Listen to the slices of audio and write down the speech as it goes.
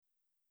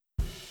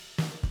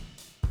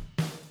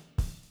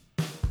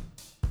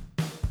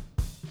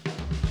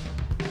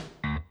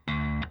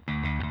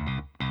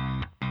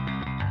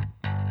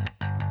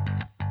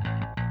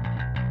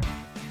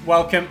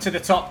Welcome to the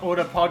Top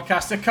Order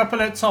podcast. A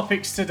couple of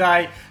topics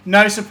today.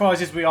 No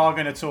surprises, we are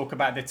going to talk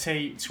about the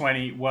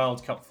T20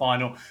 World Cup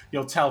final.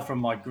 You'll tell from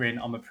my grin,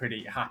 I'm a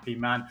pretty happy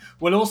man.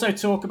 We'll also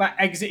talk about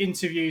exit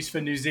interviews for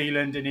New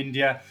Zealand and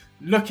India.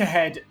 Look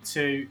ahead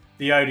to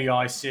the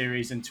ODI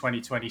series and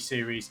 2020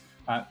 series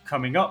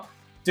coming up.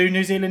 Do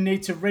New Zealand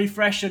need to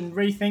refresh and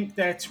rethink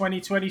their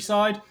 2020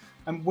 side?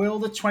 And will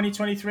the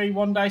 2023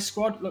 one-day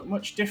squad look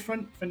much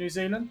different for New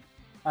Zealand?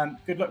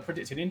 Good luck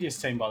predicting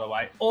India's team, by the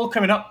way. All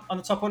coming up on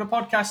the Top Order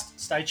podcast.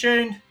 Stay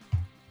tuned.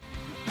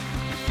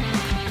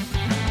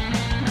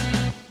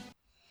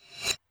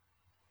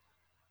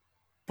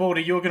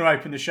 Baldy, you're going to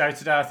open the show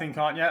today, I think,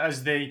 aren't you?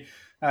 As the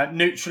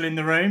neutral in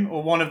the room,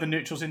 or one of the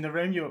neutrals in the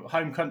room. Your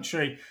home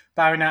country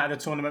bowing out of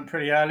the tournament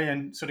pretty early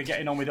and sort of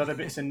getting on with other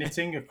bits of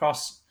knitting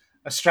across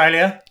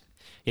Australia.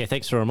 Yeah,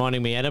 thanks for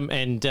reminding me, Adam.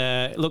 And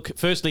look,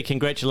 firstly,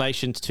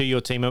 congratulations to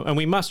your team. And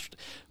we must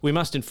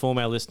inform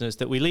our listeners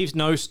that we leave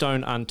no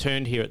stone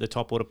unturned here at the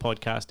Top Order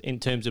podcast in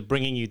terms of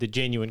bringing you the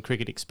genuine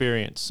cricket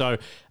experience. So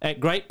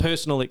at great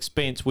personal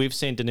expense, we've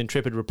sent an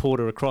intrepid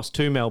reporter across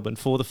to Melbourne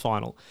for the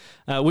final,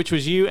 which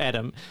was you,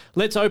 Adam.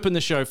 Let's open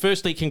the show.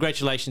 Firstly,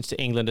 congratulations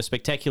to England, a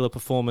spectacular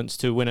performance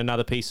to win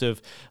another piece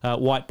of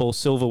white ball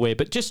silverware.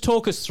 But just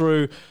talk us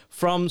through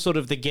from sort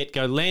of the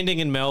get-go, landing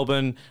in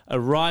Melbourne,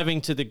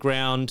 arriving to the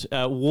ground,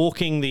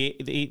 walking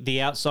the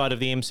outside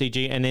of the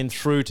MCG and then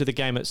through to the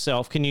game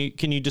itself. Can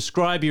you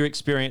describe your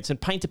experience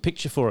and paint a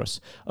picture for us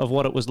of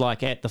what it was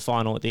like at the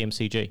final at the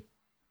MCG?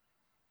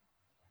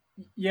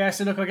 Yeah,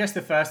 so look, I guess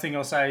the first thing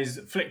I'll say is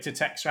flicked a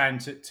text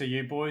round to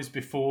you boys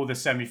before the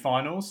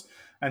semi-finals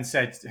and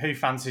said, who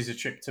fancies a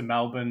trip to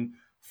Melbourne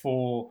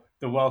for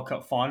the World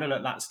Cup final?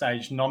 At that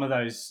stage, none of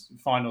those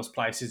finals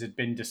places had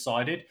been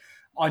decided.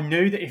 I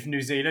knew that if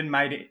New Zealand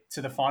made it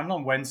to the final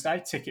on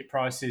Wednesday, ticket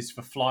prices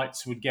for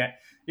flights would get,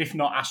 if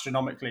not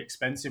astronomically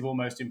expensive,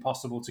 almost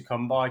impossible to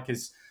come by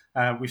because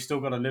we've still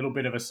got a little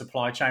bit of a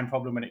supply chain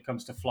problem when it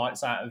comes to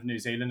flights out of New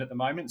Zealand at the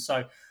moment.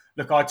 So,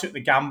 look, I took the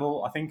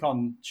gamble, I think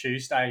on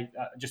Tuesday,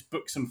 just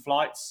booked some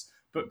flights,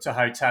 booked a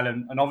hotel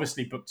and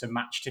obviously booked a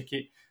match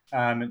ticket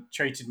and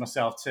treated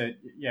myself to,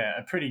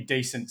 a pretty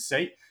decent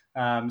seat.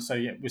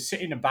 We're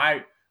sitting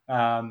about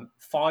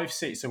 5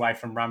 seats away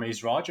from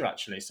Ramiz Raja,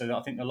 actually. So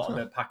I think a lot of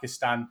the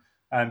Pakistan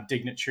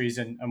dignitaries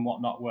and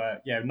whatnot were,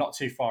 not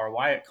too far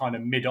away at kind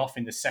of mid-off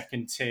in the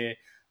second tier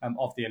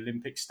of the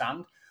Olympic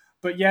stand.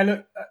 But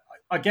look,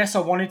 I guess I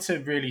wanted to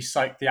really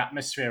soak the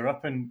atmosphere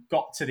up and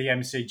got to the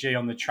MCG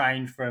on the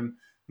train from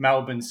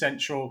Melbourne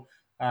Central.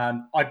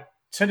 I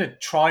took a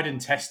tried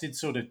and tested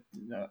sort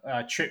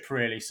of trip,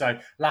 really. So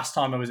last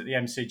time I was at the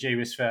MCG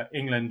was for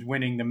England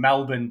winning the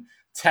Melbourne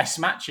Test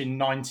match in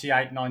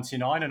 98,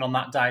 99. And on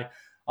that day,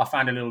 I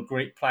found a little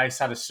Greek place,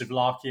 had a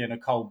souvlaki and a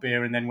cold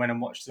beer, and then went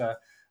and watched the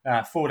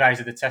 4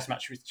 days of the Test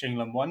match which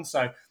England won.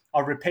 So I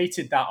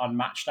repeated that on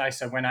match day.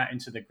 So I went out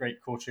into the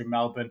Greek Quarter in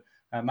Melbourne,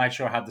 made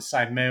sure I had the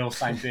same meal,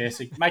 same beer,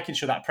 so making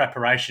sure that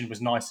preparation was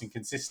nice and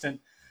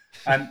consistent.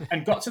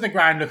 And got to the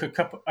ground, look,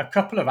 a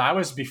couple of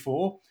hours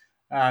before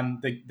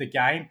the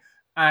game.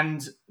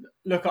 And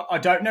look, I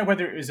don't know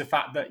whether it was the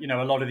fact that,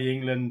 a lot of the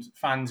England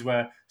fans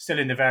were still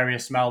in the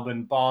various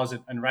Melbourne bars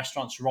and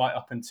restaurants right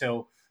up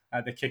until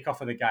the kickoff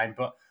of the game.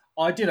 But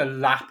I did a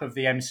lap of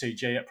the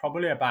MCG at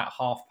probably about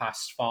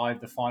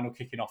 5:30, the final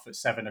kicking off at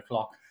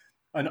 7:00.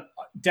 And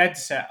dead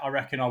set, I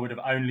reckon I would have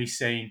only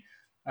seen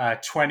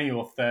 20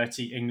 or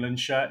 30 England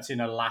shirts in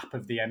a lap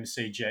of the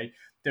MCG.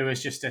 There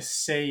was just a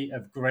sea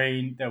of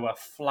green. There were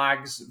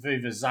flags,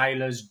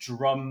 vuvuzelas,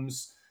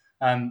 drums,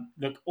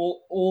 look,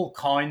 all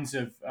kinds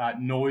of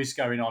noise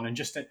going on, and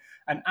just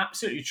an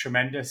absolutely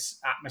tremendous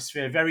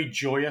atmosphere, very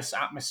joyous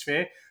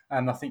atmosphere.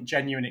 And I think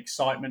genuine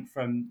excitement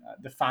from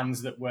the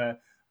fans that were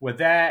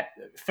there,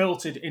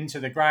 filtered into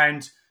the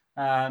ground.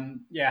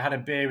 Had a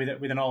beer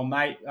with an old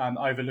mate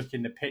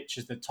overlooking the pitch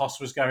as the toss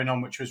was going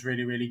on, which was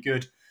really, really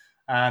good.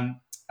 And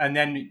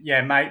then,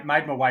 made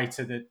my way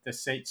to the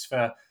seats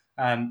for,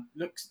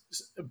 looks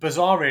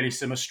bizarre, really,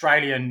 some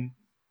Australian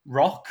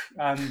rock.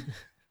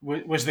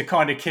 Was the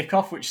kind of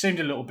kickoff, which seemed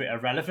a little bit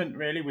irrelevant,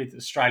 really, with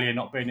Australia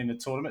not being in the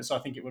tournament. So I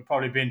think it would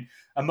probably have been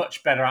a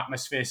much better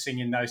atmosphere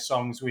singing those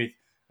songs with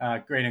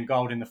green and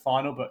gold in the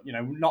final, but,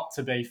 not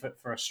to be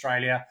for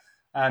Australia.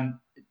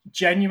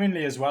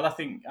 Genuinely as well, I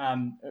think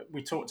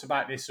we talked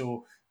about this,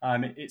 or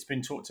it's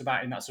been talked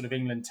about in that sort of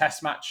England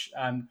Test match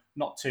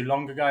not too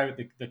long ago,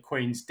 the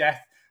Queen's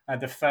death,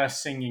 the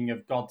first singing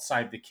of God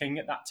Save the King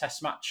at that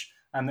Test match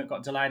that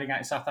got delayed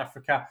against South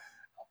Africa.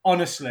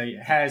 Honestly,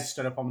 hairs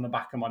stood up on the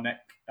back of my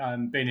neck,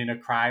 being in a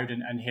crowd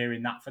and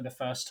hearing that for the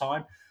first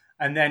time.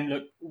 And then,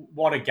 look,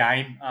 what a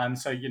game. I'm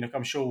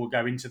sure we'll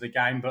go into the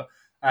game, but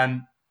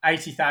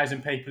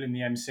 80,000 people in the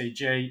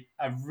MCG,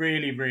 a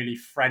really, really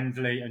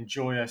friendly and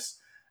joyous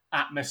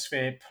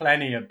atmosphere,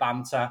 plenty of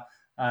banter.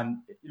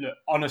 Look,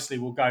 honestly,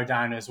 will go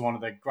down as one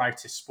of the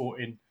greatest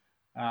sporting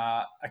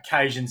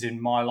occasions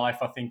in my life.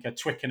 I think a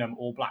Twickenham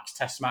All Blacks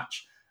Test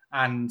match,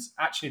 and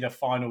actually the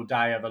final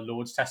day of a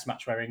Lord's Test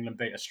match where England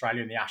beat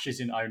Australia in the Ashes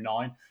in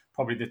 2009,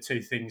 probably the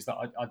two things that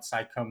I'd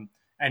say come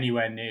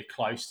anywhere near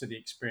close to the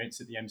experience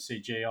at the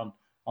MCG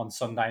on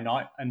Sunday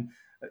night. And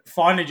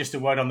finally, just a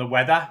word on the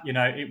weather.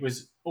 It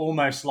was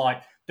almost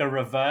like the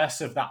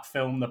reverse of that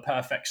film, The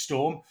Perfect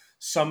Storm.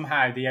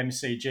 Somehow the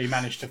MCG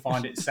managed to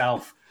find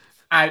itself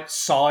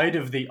outside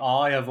of the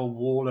eye of a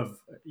wall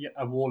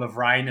of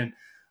rain.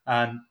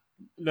 And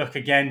look,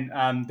 again,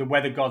 the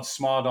weather gods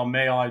smiled on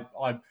me. I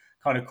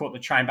kind of caught the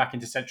train back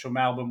into central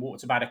Melbourne,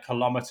 walked about 1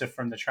 kilometre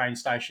from the train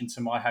station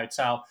to my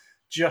hotel.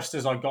 Just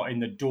as I got in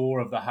the door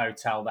of the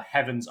hotel, the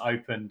heavens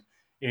opened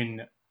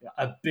in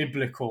a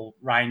biblical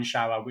rain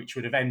shower, which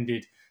would have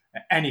ended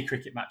any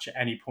cricket match at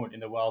any point in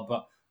the world.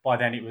 But by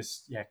then it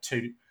was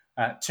too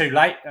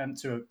late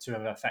to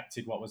have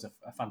affected what was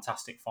a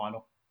fantastic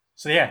final.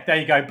 So yeah, there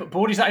you go. But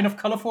Board, is that enough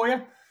colour for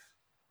you?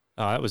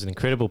 Oh, that was an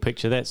incredible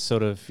picture. That's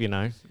sort of,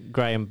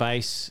 Graham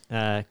Bass,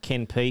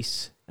 Ken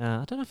Peace.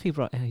 I don't know if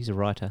he's a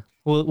writer.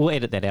 We'll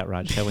edit that out,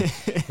 Raj, shall we?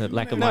 The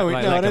lack of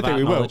I don't think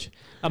we will.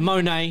 A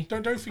Monet.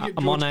 Don't forget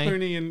George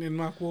Clooney and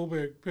Mark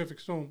Wahlberg,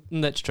 Perfect Storm.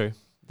 That's true.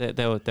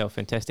 They were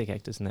fantastic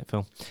actors in that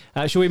film.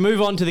 Shall we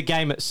move on to the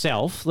game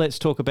itself? Let's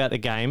talk about the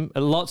game.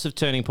 Lots of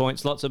turning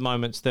points, lots of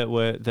moments that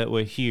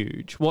were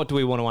huge. What do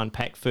we want to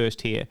unpack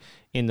first here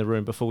in the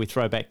room before we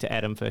throw back to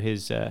Adam for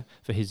his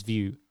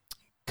view?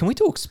 Can we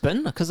talk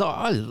spin? Because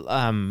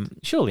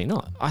surely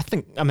not. I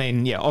think. I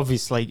mean, yeah.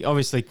 Obviously,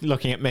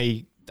 looking at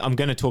me, I'm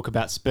going to talk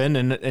about spin,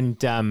 and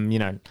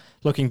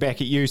looking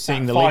back at you,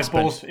 seeing the leg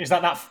spin. Balls, is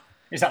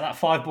that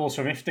 5 balls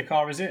from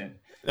Iftikhar? Is it?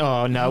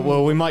 Oh no.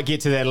 Well, we might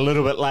get to that a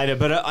little bit later,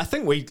 but I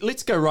think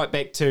let's go right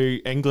back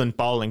to England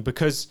bowling,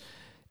 because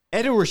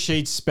Adil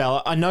Rashid's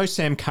spell, I know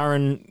Sam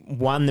Curran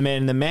won the man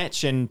in the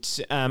match, and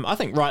I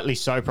think rightly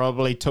so,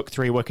 probably took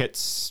 3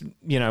 wickets.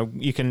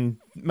 You can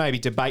maybe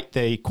debate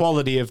the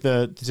quality of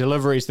the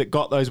deliveries that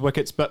got those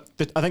wickets, but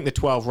I think the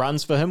 12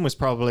 runs for him was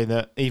probably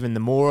even the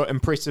more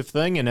impressive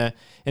thing in a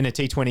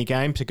T20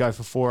 game, to go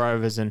for 4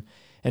 overs and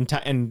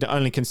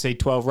only concede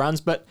 12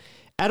 runs. But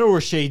Adil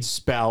Rashid's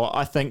spell,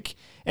 I think,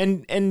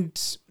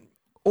 and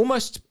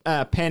almost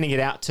panning it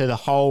out to the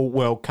whole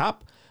World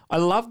Cup, I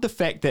love the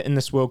fact that in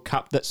this World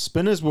Cup that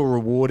spinners were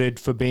rewarded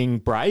for being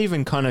brave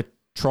and kind of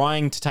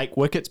trying to take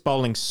wickets,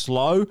 bowling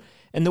slow.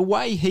 And the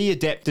way he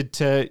adapted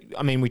to,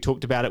 we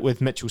talked about it with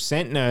Mitchell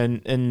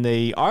Santner in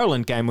the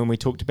Ireland game when we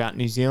talked about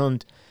New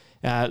Zealand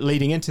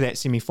leading into that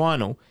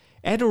semi-final.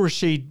 Adil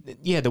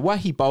Rashid, the way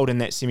he bowled in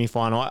that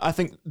semi-final, I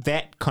think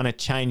that kind of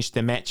changed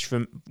the match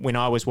from when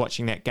I was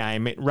watching that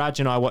game.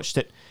 Raj and I watched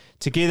it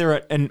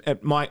together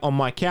on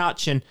my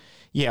couch, and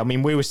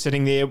we were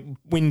sitting there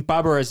when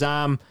Babar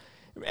Azam,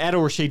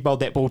 Adil Rashid bowled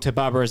that ball to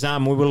Babar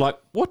Azam. We were like,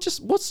 what's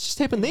just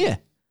happened there?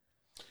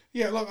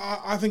 Yeah, look,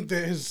 I think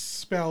that his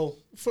spell...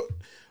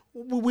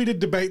 we did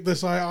debate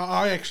this.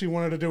 I actually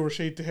wanted Adil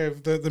Rashid to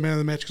have the man of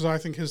the match, because I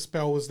think his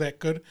spell was that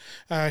good.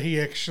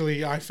 He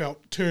actually, I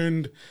felt,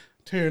 turned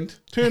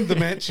the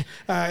match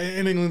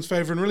in England's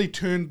favour, and really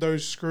turned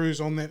those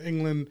screws on that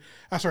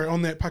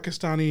on that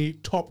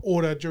Pakistani top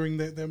order during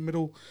the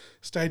middle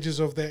stages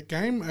of that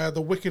game.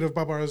 The wicket of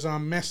Babar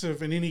Azam,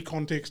 massive in any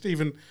context,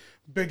 even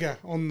bigger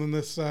on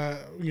this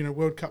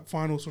World Cup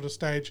final sort of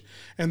stage,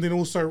 and then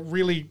also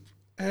really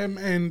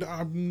and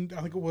I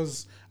think it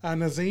was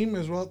Nazim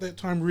as well at that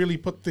time, really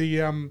put the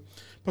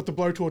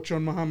blowtorch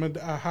on Mohammad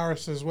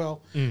Haris as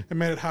well, and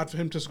made it hard for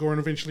him to score, and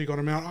eventually got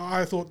him out.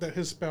 I thought that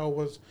his spell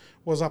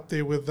was up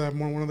there with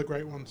one of the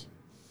great ones.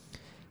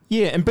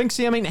 Yeah, and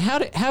Binksy,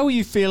 how are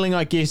you feeling,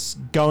 I guess,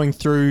 going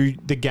through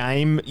the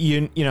game?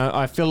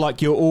 I feel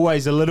like you're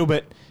always a little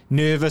bit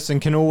nervous and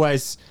can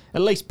always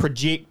at least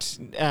project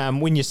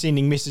when you're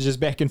sending messages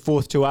back and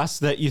forth to us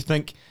that you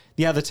think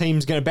the other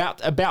team's about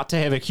to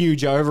have a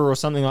huge over or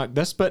something like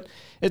this. But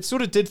it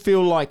sort of did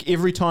feel like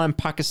every time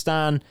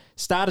Pakistan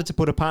started to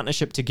put a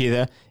partnership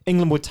together,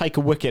 England would take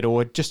a wicket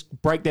or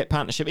just break that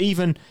partnership.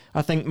 Even,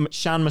 I think,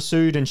 Shan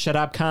Masood and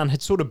Shadab Khan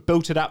had sort of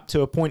built it up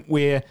to a point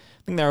where I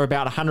think they were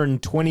about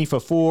 120 for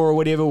 4 or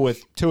whatever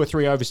with 2 or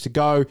 3 overs to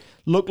go.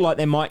 Looked like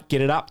they might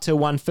get it up to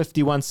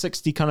 150,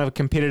 160, kind of a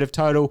competitive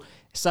total.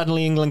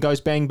 Suddenly England goes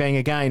bang, bang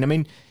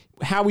again.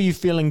 How were you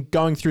feeling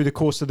going through the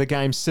course of the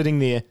game, sitting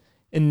there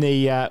in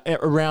the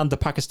around the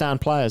Pakistan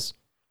players?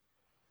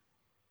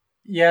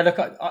 Yeah, look,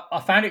 I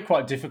found it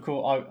quite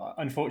difficult. I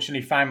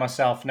unfortunately found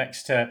myself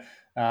next to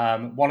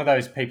one of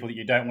those people that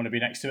you don't want to be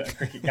next to at a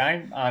cricket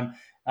game.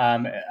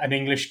 An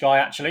English guy,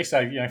 actually.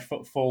 So,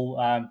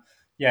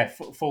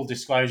 full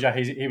disclosure,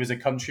 he was a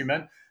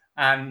countryman.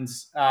 And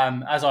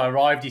as I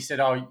arrived, he said,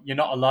 "Oh, you're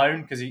not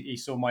alone," because he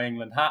saw my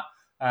England hat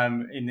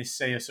in this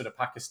sea of sort of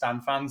Pakistan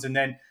fans, and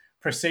then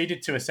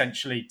proceeded to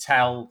essentially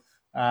tell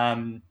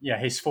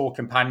his 4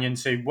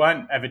 companions, who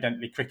weren't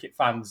evidently cricket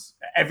fans,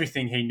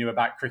 everything he knew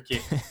about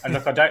cricket. And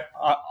look,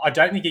 I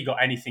don't think he got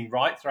anything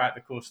right throughout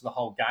the course of the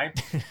whole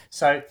game.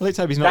 So let's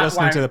hope he's not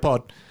listening to the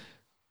pod.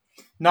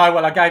 No,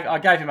 well, I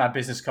gave him our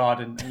business card,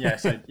 and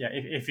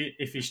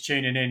if he's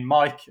tuning in,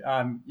 Mike,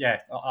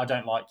 I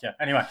don't like you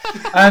anyway.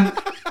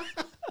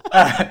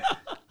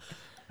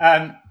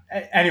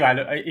 Anyway,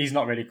 look, he's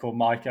not really called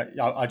Mike.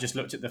 I just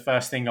looked at the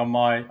first thing on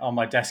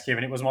my desk here,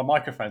 and it was my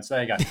microphone. So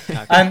there you go.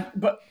 Okay.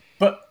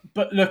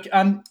 But look,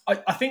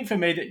 I think for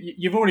me that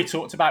you've already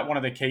talked about one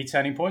of the key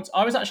turning points.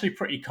 I was actually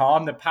pretty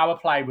calm. The power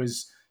play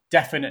was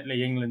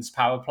definitely England's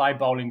power play,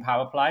 bowling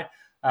power play.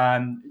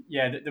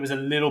 There was a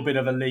little bit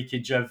of a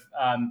leakage of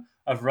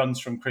runs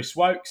from Chris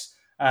Wokes.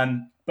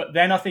 But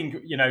then I think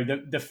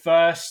the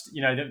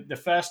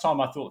first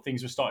time I thought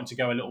things were starting to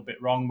go a little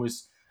bit wrong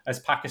was as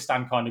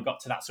Pakistan kind of got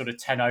to that sort of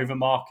 10 over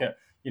mark at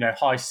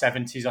high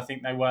 70s. I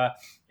think they were.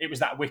 It was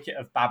that wicket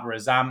of Babar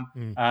Azam,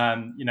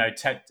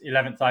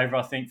 11th over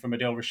I think from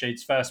Adil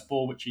Rashid's first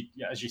ball, which he,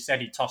 as you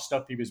said, he tossed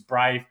up. He was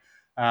brave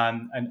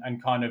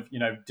and kind of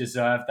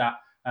deserved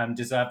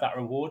that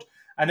reward.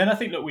 And then I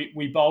think that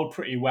we bowled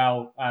pretty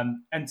well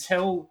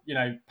until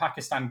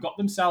Pakistan got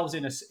themselves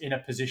in a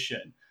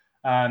position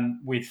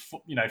with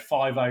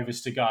 5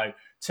 overs to go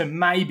to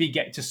maybe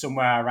get to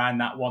somewhere around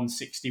that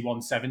 160,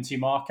 170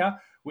 marker,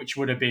 which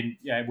would have been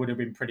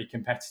pretty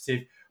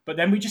competitive. But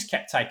then we just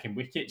kept taking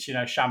wickets.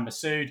 Sham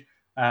Masood,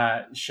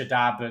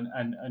 Shadab,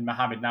 and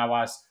Mohammad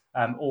Nawaz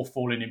all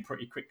falling in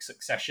pretty quick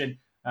succession.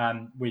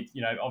 With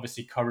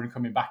obviously Curran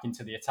coming back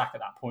into the attack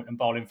at that point and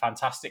bowling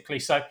fantastically.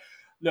 So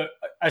look,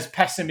 as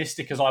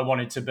pessimistic as I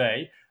wanted to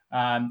be,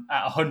 at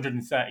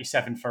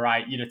 137 for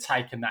 8, you'd have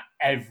taken that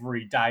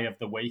every day of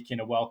the week in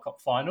a World Cup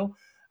final.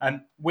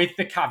 And with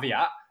the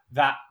caveat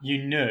that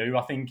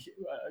I think,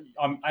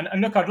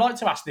 and look, I'd like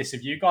to ask this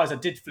of you guys. I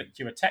did flick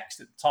you a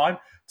text at the time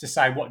to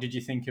say, what did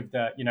you think of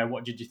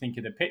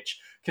the pitch?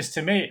 Because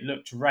to me, it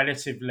looked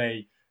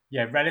relatively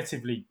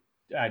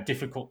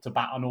difficult to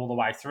bat on all the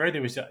way through.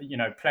 There was,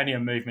 plenty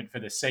of movement for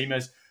the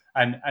seamers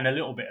and a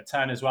little bit of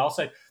turn as well.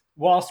 So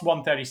whilst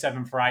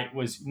 137 for 8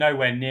 was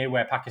nowhere near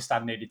where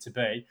Pakistan needed to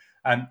be,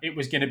 it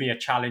was going to be a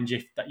challenge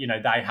if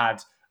they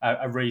had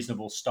a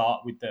reasonable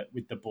start with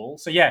the ball.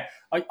 So yeah,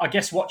 I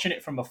guess watching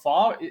it from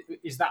afar,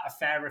 is that a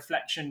fair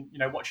reflection?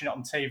 Watching it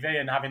on TV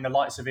and having the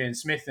likes of Ian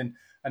Smith and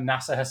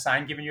Nasser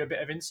Hussain giving you a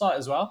bit of insight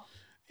as well.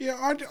 Yeah,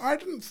 I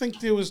didn't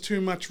think there was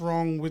too much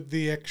wrong with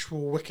the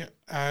actual wicket.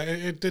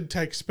 It did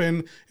take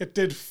spin. It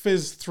did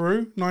fizz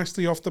through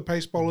nicely off the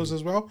pace bowlers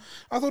as well.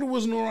 I thought it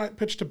was an all right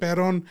pitch to bat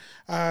on.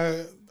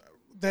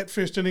 That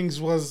first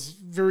innings was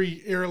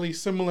very eerily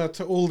similar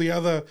to all the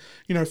other,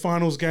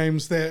 finals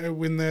games that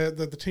when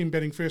the team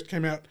batting first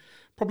came out,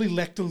 probably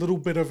lacked a little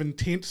bit of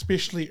intent,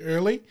 especially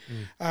early.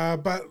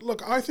 But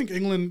look, I think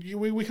England,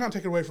 we can't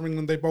take it away from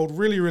England. They bowled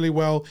really, really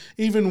well.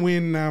 Even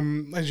when,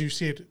 as you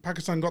said,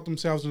 Pakistan got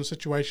themselves in a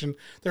situation,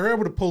 they were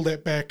able to pull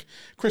that back.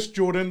 Chris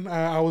Jordan,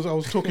 I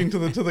was talking to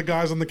the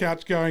guys on the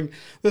couch going,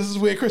 this is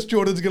where Chris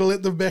Jordan's going to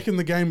let them back in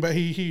the game, but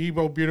he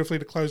bowled beautifully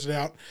to close it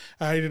out.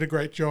 He did a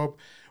great job.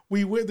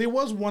 There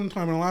was one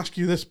time, and I'll ask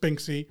you this,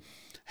 Binksy.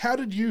 How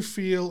did you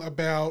feel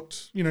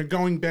about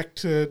going back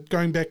to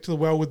the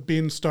well with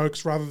Ben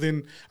Stokes rather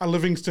than a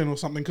Livingston or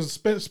something? Because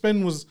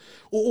spin was,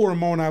 or a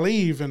Moeen Ali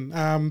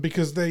even,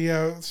 because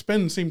the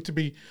spin seemed to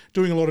be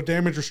doing a lot of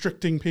damage,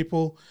 restricting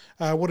people.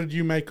 What did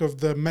you make of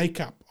the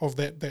makeup of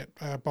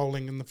that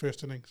bowling in the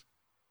first innings?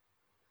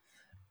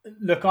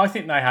 Look, I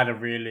think they had a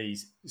really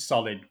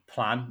solid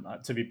plan,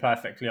 to be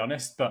perfectly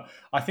honest. But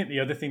I think the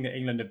other thing that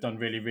England have done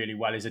really, really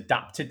well is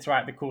adapted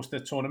throughout the course of the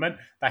tournament.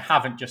 They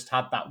haven't just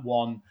had that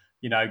one,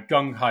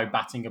 gung-ho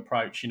batting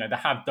approach. They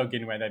have dug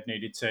in where they've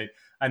needed to.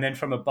 And then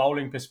from a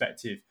bowling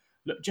perspective,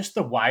 look, just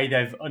the way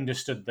they've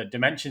understood the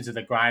dimensions of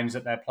the grounds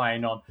that they're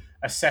playing on,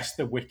 assessed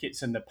the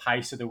wickets and the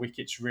pace of the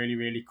wickets really,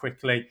 really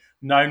quickly,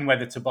 known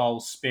whether to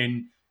bowl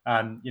spin,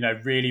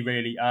 really,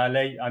 really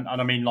early. And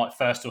I mean like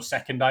first or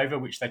second over,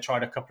 which they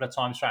tried a couple of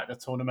times throughout the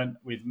tournament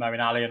with Moeen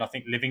Ali and I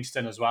think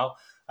Livingston as well,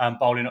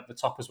 bowling up the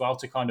top as well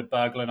to kind of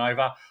burgle and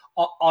over.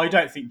 I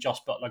don't think Josh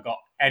Buttler got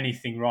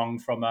anything wrong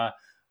from a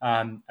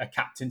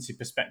captaincy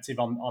perspective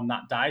on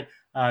that day.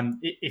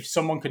 If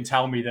someone can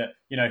tell me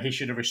that, he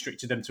should have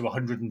restricted them to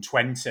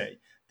 120,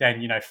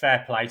 then,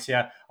 fair play to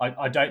you.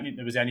 I don't think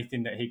there was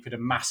anything that he could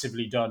have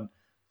massively done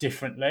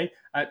differently.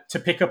 To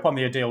pick up on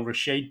the Adil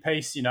Rashid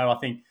piece, I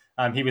think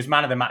he was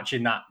man of the match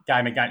in that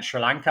game against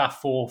Sri Lanka,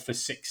 4 for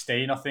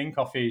 16, I think,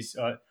 off his,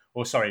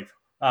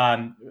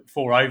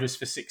 4 overs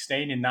for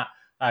 16 in that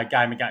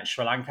game against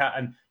Sri Lanka.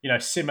 And,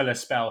 similar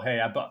spell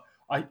here. But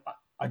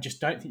I just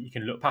don't think you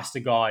can look past a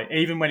guy,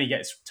 even when he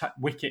gets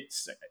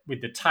wickets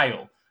with the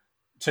tail,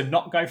 to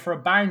not go for a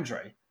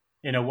boundary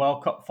in a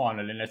World Cup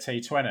final in a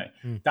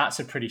T20. That's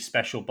a pretty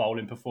special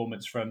bowling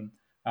performance from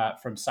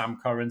Sam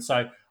Curran.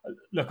 So,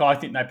 look, I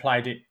think they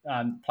played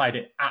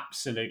it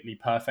absolutely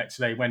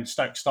perfectly. When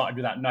Stokes started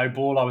with that no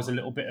ball, I was a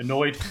little bit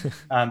annoyed,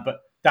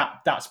 but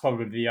that's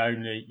probably the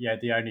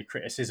only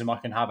criticism I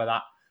can have of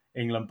that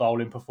England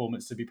bowling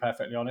performance, to be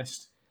perfectly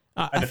honest.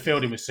 And the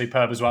fielding was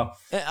superb as well.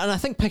 And I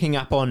think picking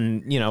up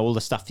on all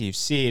the stuff you've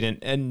said,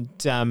 and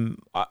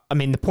I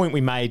mean the point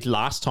we made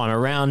last time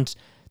around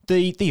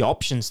the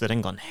options that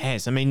England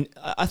has. I mean,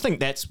 I think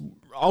that's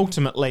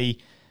ultimately,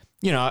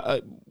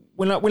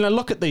 when I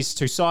look at these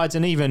two sides,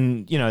 and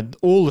even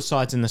all the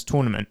sides in this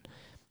tournament,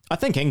 I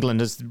think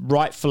England is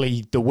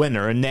rightfully the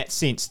winner in that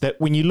sense that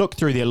when you look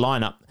through their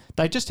lineup,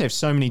 they just have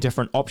so many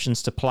different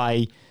options to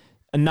play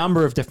a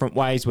number of different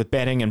ways with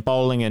batting and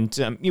bowling.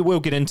 And we'll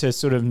get into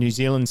sort of New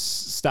Zealand's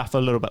stuff a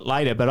little bit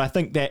later. But I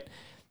think that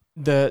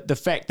the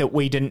fact that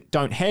we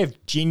don't have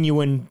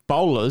genuine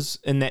bowlers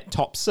in that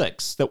top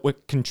 6 that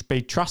can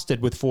be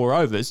trusted with 4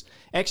 overs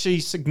actually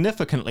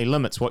significantly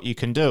limits what you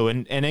can do.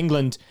 And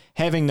England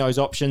having those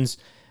options,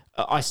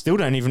 I still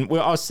don't even...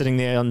 Well, I was sitting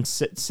there on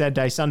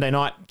Saturday, Sunday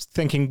night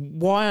thinking,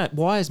 why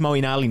is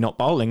Moeen Ali not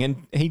bowling?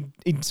 And he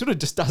sort of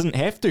just doesn't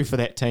have to for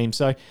that team.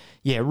 So,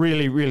 yeah,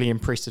 really, really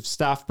impressive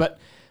stuff. But,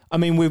 I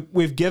mean,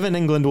 we've given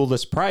England all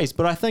this praise,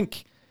 but I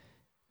think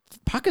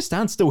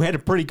Pakistan still had a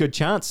pretty good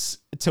chance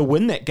to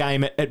win that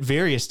game at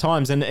various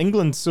times. And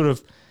England sort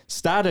of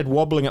started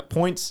wobbling at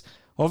points.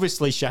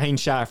 Obviously, Shaheen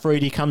Shah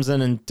Afridi comes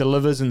in and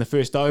delivers in the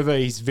first over.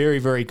 He's very,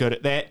 very good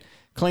at that.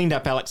 Cleaned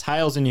up Alex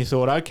Hales, and you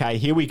thought, okay,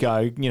 here we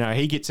go.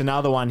 He gets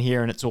another one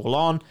here, and it's all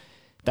on.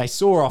 They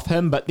saw off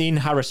him, but then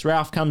Haris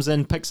Rauf comes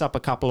in, picks up a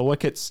couple of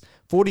wickets,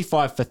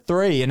 45 for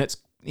 3, and it's,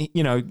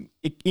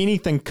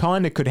 anything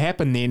kind of could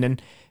happen then. And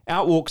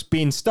out walks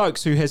Ben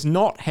Stokes, who has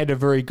not had a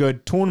very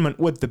good tournament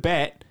with the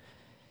bat,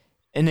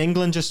 and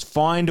England just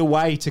find a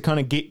way to kind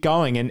of get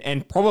going,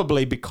 and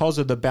probably because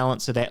of the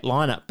balance of that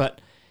lineup.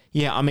 But,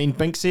 yeah, I mean,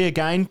 Binksy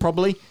again,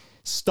 probably.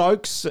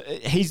 Stokes,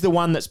 he's the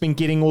one that's been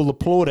getting all the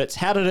plaudits.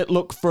 How did it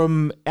look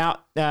from out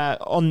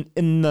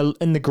in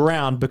the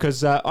ground?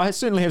 Because I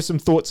certainly have some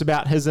thoughts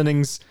about his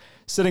innings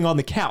sitting on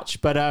the couch.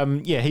 But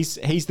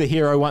he's the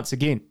hero once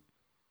again.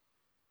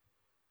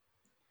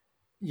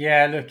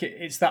 Yeah, look,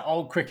 it's that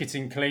old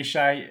cricketing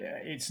cliche.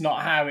 It's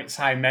not how, it's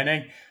how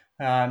many.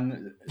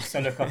 So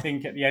look, I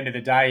think at the end of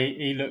the day,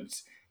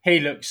 he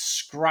looked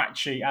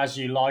scratchy as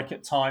you like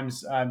at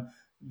times.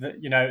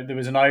 There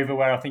was an over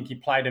where I think he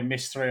played and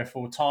missed 3 or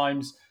 4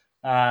 times.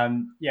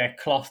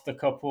 Clothed a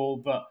couple,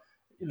 but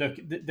look,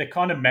 the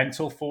kind of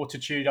mental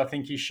fortitude I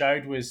think he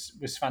showed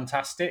was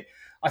fantastic.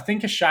 I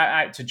think a shout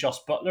out to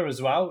Jos Buttler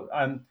as well.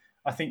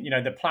 I think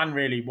the plan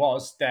really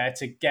was there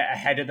to get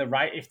ahead of the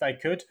rate if they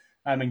could,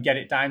 and get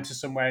it down to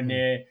somewhere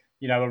near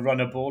a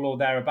runner ball or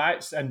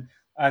thereabouts. And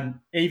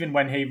even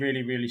when he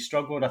really, really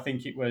struggled, I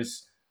think it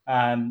was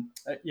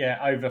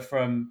over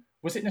from.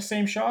 Was it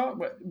Naseem Shah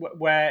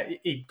where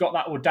he got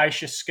that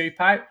audacious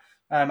scoop out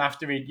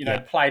after he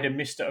played and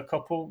missed it a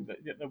couple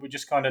that were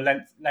just kind of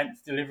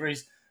length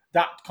deliveries?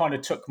 That kind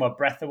of took my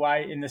breath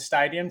away in the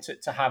stadium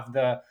to have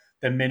the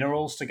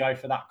minerals to go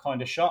for that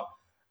kind of shot.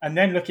 And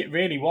then look, it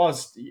really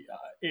was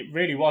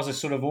a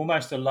sort of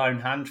almost a lone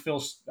hand.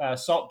 Phil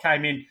Salt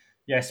came in,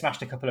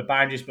 smashed a couple of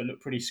boundaries, but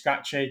looked pretty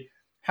scratchy.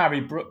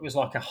 Harry Brook was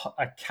like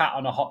a cat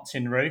on a hot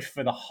tin roof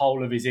for the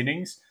whole of his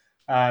innings.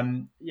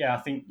 I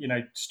think,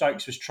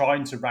 Stokes was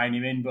trying to rein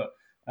him in, but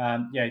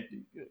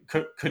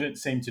couldn't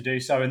seem to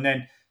do so. And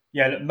then,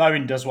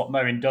 Moeen does what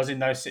Moeen does in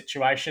those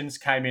situations,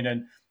 came in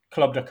and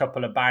clubbed a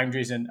couple of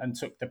boundaries and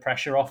took the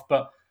pressure off.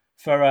 But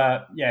for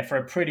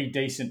a pretty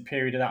decent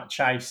period of that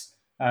chase,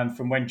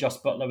 from when Jos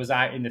Buttler was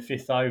out in the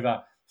 5th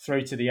over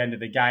through to the end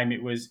of the game,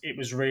 it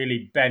was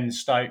really Ben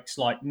Stokes,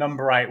 like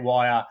number 8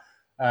 wire,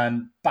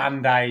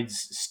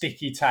 band-aids,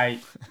 sticky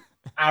tape,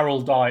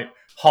 Araldite,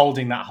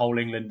 holding that whole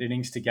England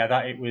innings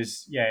together. It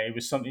was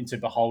something to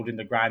behold in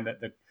the ground,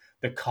 that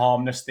the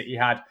calmness that he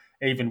had,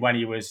 even when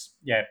he was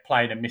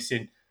playing and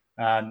missing.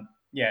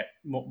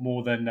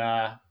 More than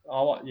I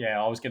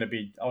was going to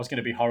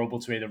be horrible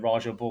to either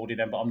Raj or Baldy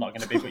then, but I'm not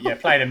going to be. But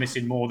playing and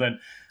missing more than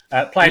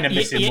playing and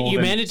missing more. You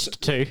than,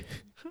 managed to.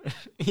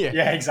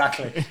 Yeah,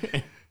 exactly.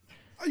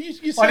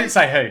 You say, I didn't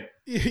say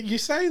who. You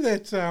say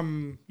that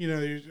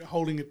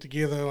holding it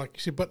together, like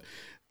you said, but.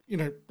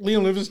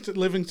 Liam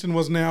Livingstone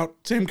wasn't out.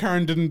 Sam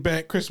Curran didn't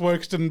bat. Chris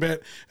Wokes didn't bat.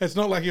 It's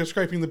not like he was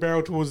scraping the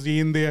barrel towards the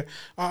end there.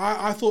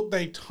 I thought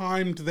they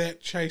timed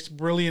that chase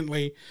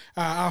brilliantly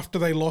after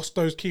they lost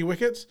those key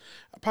wickets.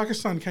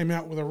 Pakistan came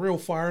out with a real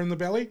fire in the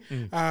belly.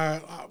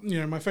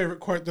 My favourite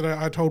quote that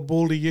I told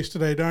Baldy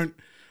yesterday, don't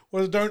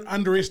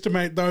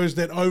underestimate those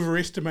that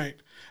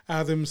overestimate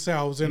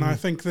themselves. And I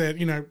think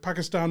that,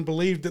 Pakistan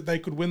believed that they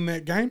could win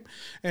that game,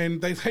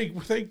 and they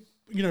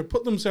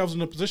put themselves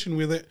in a position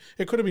where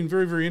it could have been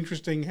very, very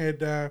interesting had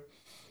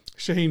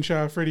Shaheen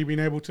Shah Afridi been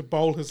able to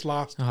bowl his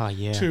last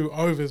 2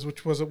 overs,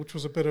 which was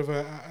a bit of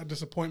a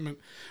disappointment.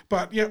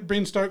 But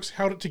Ben Stokes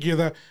held it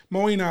together.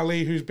 Moeen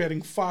Ali, who's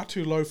batting far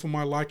too low for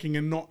my liking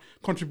and not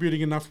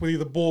contributing enough with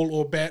either ball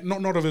or bat,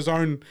 not of his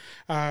own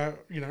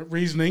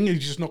reasoning.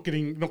 He's just not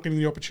getting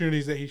the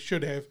opportunities that he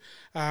should have.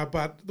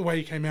 But the way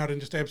he came out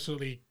and just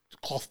absolutely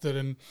clothed it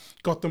and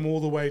got them all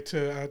the way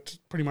to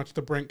pretty much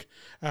the brink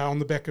on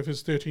the back of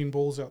his 13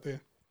 balls out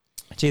there.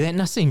 Gee, that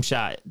Naseem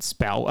Shah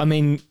spell, I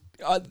mean,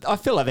 I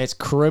feel like that's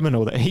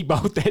criminal that he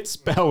bowled that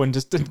spell and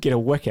just didn't get a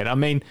wicket. I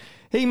mean,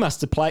 they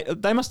must have played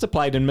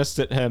and missed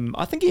it him.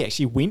 I think he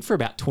actually went for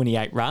about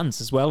 28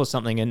 runs as well or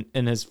something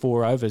in his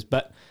 4 overs,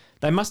 but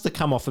they must have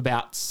come off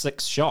about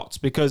 6 shots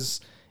because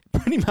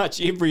pretty much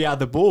every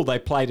other ball they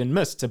played and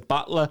missed, to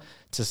Butler,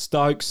 to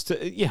Stokes,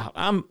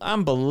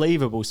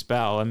 unbelievable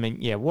spell. I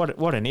mean,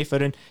 what an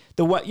effort. And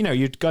the way,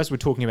 you guys were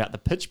talking about the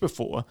pitch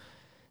before.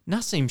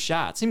 Naseem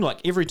Shah, it seemed like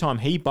every time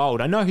he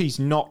bowled, I know he's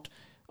not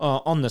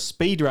on the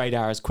speed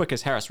radar as quick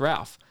as Haris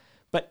Rauf,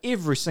 but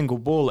every single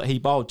ball that he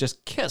bowled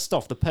just kissed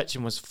off the pitch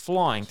and was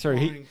flying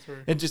through.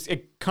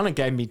 It kind of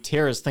gave me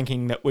terrors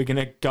thinking that we're going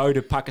to go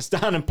to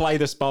Pakistan and play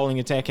this bowling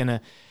attack in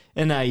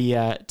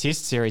a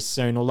test series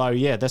soon. Although,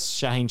 this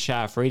Shaheen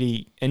Shah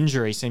Afridi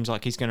injury seems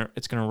like it's going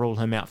to rule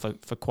him out for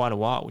quite a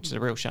while, which is a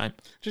real shame.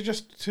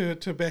 Just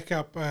to back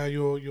up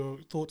your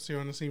thoughts here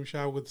on Naseem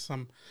Shah with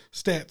some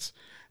stats.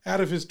 Out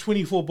of his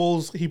 24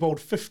 balls, he bowled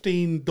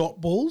 15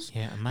 dot balls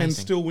and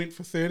still went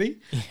for 30.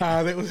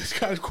 That was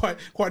kind of quite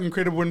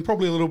incredible and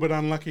probably a little bit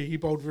unlucky. He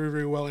bowled very,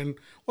 very well and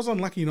was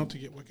unlucky not to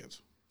get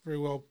wickets. Very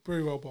well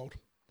bowled.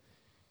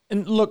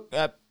 And look,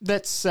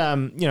 that's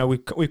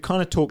we've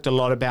kind of talked a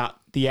lot about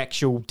the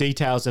actual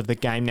details of the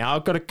game now.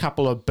 I've got a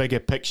couple of bigger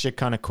picture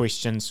kind of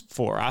questions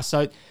for us.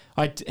 So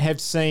I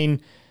have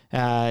seen,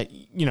 a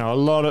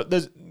lot of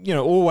there's,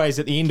 always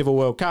at the end of a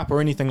World Cup or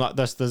anything like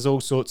this, there's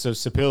all sorts of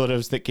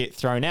superlatives that get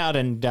thrown out,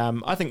 and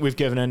I think we've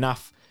given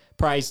enough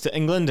praise to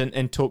England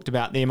and talked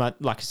about them.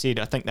 Like I said,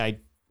 I think they,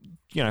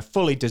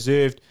 fully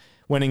deserved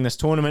winning this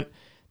tournament.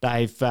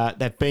 They've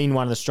been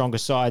one of the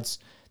strongest sides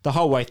the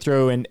whole way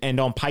through, and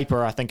on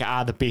paper, I think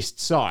are the best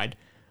side.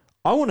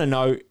 I want to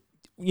know,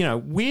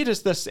 where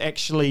does this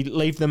actually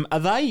leave them? Are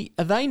they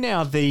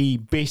now the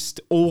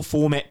best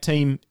all-format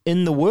team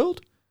in the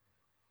world?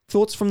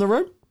 Thoughts from the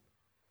room?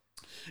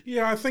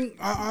 Yeah, I think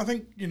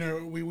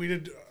we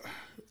did.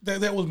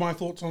 That was my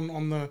thoughts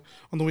on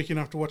the weekend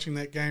after watching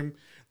that game.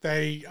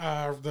 They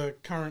are the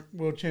current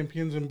world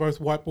champions in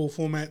both white ball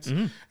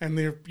formats, and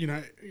they're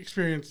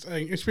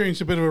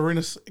experiencing a bit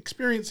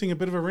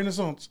of a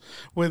renaissance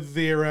with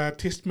their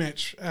test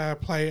match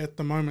play at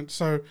the moment.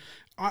 So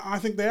I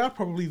think they are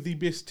probably the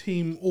best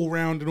team all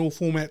round in all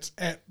formats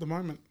at the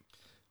moment.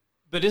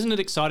 But isn't it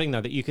exciting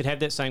though that you could have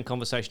that same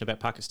conversation about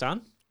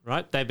Pakistan?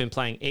 Right, they've been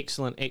playing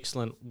excellent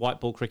white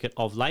ball cricket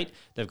of late.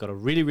 They've got a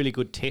really, really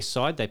good test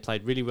side. They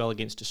played really well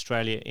against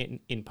Australia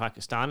in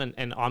Pakistan,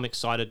 and I'm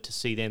excited to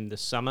see them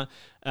this summer.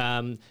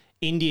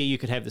 India, you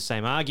could have the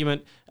same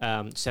argument.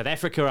 South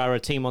Africa are a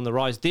team on the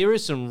rise. There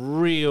is some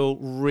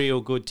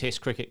real good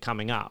test cricket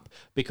coming up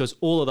because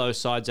all of those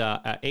sides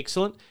are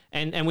excellent.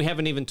 And we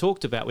haven't even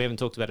talked about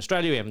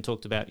Australia. We haven't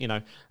talked about,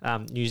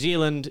 New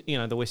Zealand,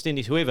 the West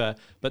Indies, whoever.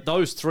 But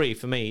those three,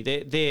 for me,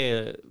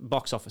 they're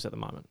box office at the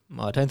moment.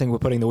 Well, I don't think we're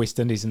putting the West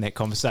Indies in that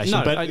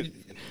conversation.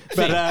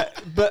 No,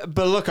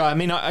 but look, I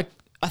mean, I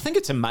think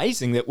it's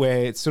amazing that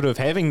we're sort of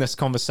having this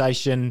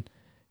conversation.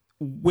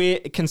 We're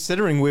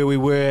considering where we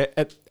were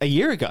a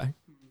year ago.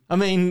 I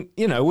mean,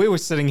 we were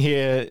sitting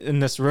here in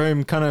this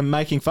room kind of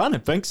making fun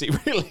of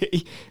Binksy,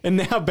 really. And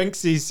now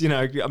Binksy's,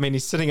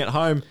 he's sitting at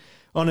home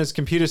on his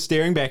computer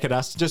staring back at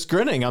us, just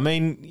grinning. I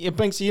mean,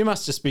 Binksy, you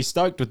must just be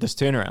stoked with this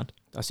turnaround.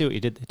 I see what you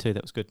did there too.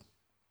 That was good.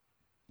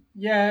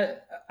 Yeah,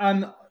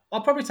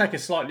 I'll probably take a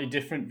slightly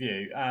different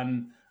view.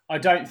 I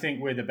don't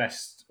think we're the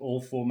best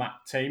all-format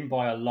team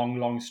by a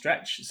long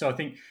stretch. So I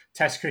think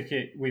Test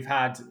cricket, we've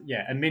had,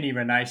 a mini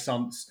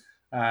renaissance,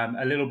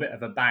 a little bit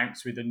of a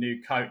bounce with a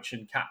new coach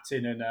and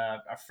captain and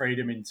a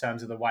freedom in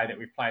terms of the way that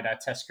we've played our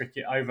Test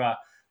cricket over,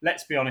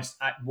 let's be honest,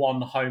 at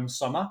one home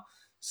summer.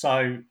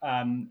 So,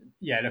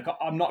 look,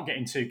 I'm not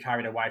getting too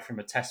carried away from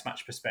a Test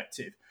match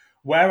perspective.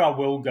 Where I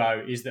will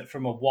go is that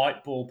from a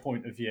white ball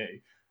point of view,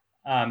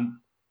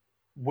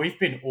 we've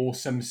been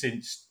awesome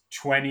since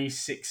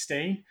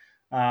 2016.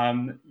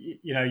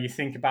 You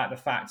think about the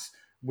fact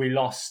we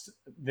lost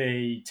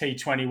the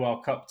T20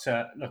 World Cup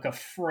to a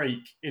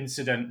freak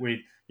incident with,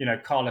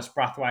 Carlos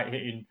Brathwaite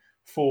hitting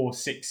 4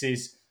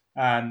 sixes.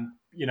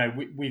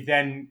 We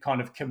then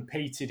kind of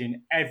competed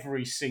in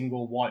every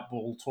single white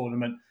ball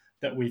tournament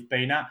that we've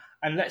been at.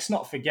 And let's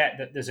not forget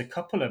that there's a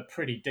couple of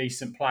pretty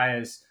decent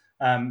players.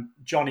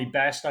 Johnny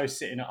Bairstow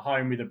sitting at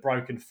home with a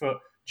broken foot.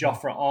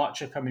 Jofra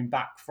Archer coming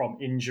back from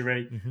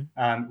injury.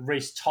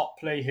 Reece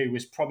Topley, who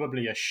was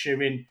probably a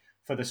shoo-in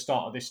for the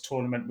start of this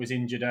tournament, was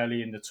injured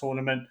early in the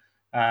tournament.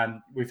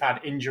 We've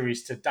had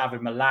injuries to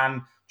David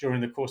Malan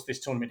during the course of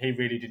this tournament. He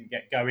really didn't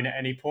get going at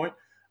any point.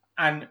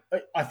 And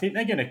I think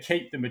they're going to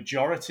keep the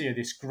majority of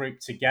this group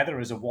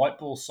together as a white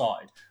ball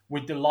side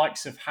with the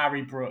likes of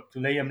Harry Brook,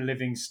 Liam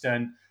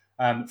Livingstone,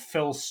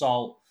 Phil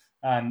Salt,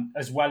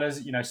 as well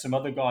as, some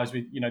other guys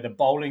with, the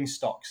bowling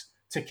stocks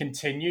to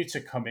continue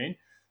to come in.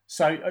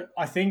 So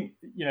I think,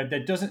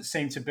 there doesn't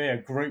seem to be a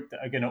group that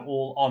are going to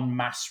all en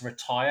masse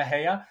retire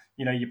here.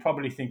 You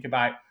probably think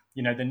about,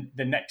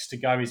 the next to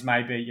go is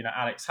maybe,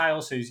 Alex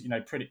Hales, who's,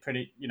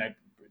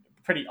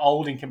 pretty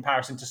old in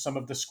comparison to some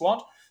of the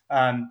squad.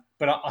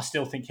 But I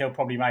still think he'll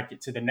probably make it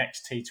to the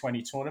next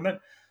T20 tournament.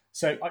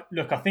 So,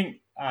 I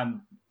think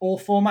all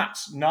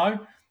formats,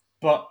 no,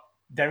 but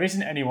there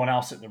isn't anyone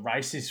else at the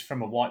races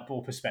from a white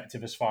ball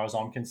perspective as far as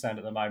I'm concerned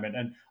at the moment.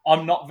 And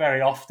I'm not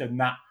very often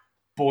that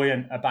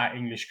buoyant about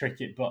English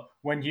cricket, but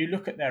when you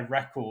look at their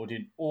record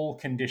in all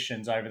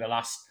conditions over the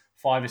last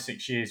 5 or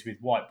 6 years with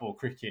white ball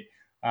cricket.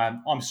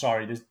 I'm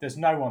sorry, there's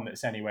no one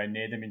that's anywhere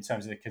near them in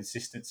terms of the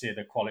consistency of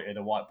the quality of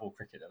the white ball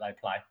cricket that they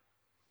play.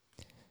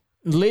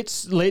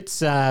 Let's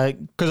because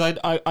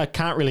I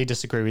can't really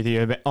disagree with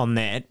you on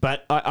that,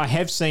 but I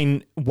have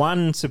seen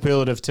one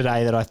superlative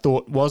today that I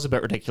thought was a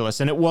bit ridiculous,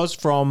 and it was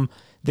from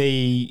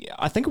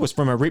I think it was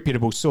from a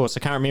reputable source. I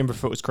can't remember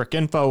if it was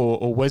Cricinfo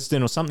or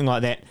Wisden or something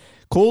like that,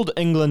 called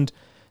England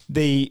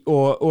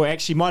or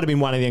actually might have been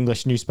one of the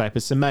English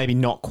newspapers, so maybe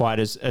not quite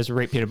as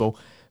reputable.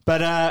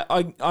 But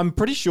I'm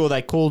pretty sure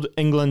they called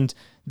England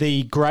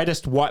the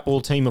greatest white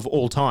ball team of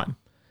all time.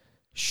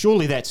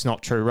 Surely that's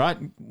not true, right,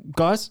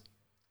 guys?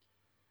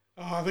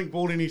 I think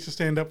Baldy needs to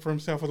stand up for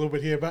himself a little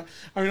bit here. But,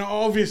 I mean,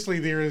 obviously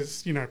there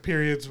is,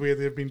 periods where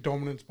there have been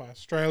dominance by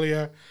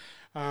Australia.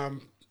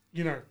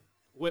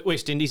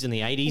 West Indies in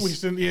the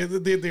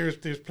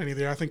 80s. There's plenty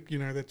there. I think,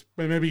 that's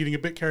maybe getting a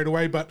bit carried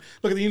away. But,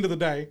 look, at the end of the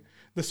day,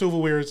 the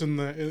silverware is in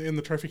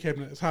the trophy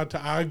cabinet. It's hard to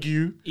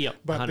argue. Yep,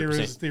 but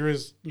 100%. there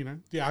is,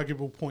 the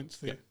arguable points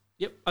there.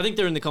 Yep. I think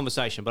they're in the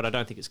conversation, but I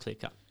don't think it's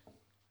clear-cut.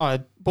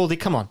 Baldy,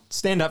 come on,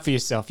 stand up for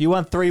yourself. You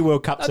won 3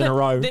 World Cups in a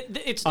row.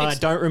 I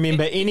don't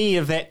remember any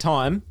of that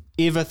time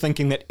ever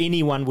thinking that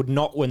anyone would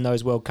not win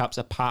those World Cups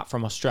apart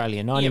from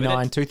Australia.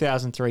 99,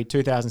 2003,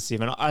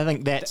 2007. I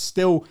think that's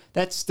still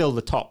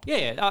the top.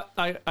 Yeah,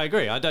 I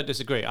agree. I don't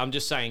disagree. I'm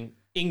just saying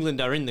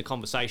England are in the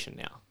conversation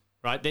now,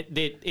 right?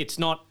 It's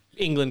not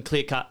England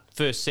clear-cut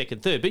first,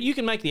 second, third, but you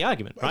can make the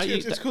argument, right?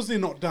 It's because they're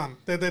not done.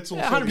 That's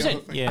also 100%. the other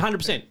thing. Yeah,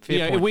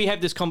 100%. We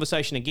have this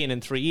conversation again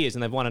in 3 years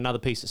and they've won another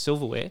piece of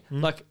silverware.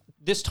 Like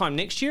this time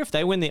next year, if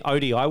they win the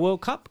ODI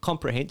World Cup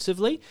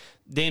comprehensively,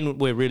 then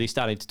we're really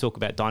starting to talk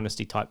about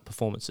dynasty-type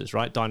performances,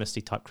 right?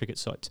 Dynasty-type cricket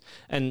sides.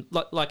 And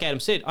like Adam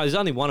said, there's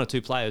only 1 or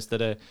 2 players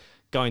that are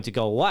going to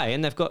go away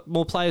and they've got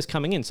more players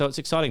coming in. So it's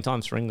exciting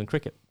times for England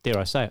cricket, dare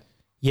I say it.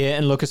 Yeah,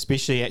 and look,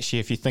 especially actually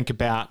if you think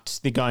about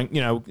they're going,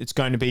 it's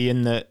going to be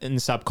in the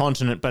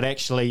subcontinent, but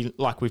actually,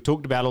 like we've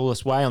talked about all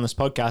this way on this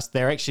podcast,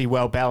 they're actually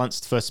well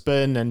balanced for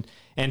spin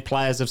and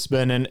players of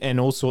spin and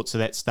all sorts of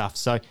that stuff.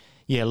 So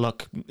yeah,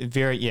 look,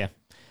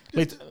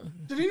 Did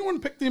anyone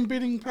pick them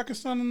beating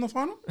Pakistan in the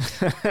final?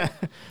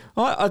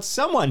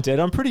 Someone did.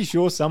 I'm pretty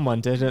sure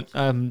someone did.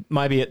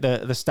 Maybe at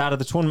the start of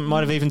the tournament,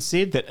 might have even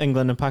said that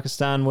England and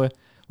Pakistan were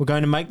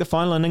going to make the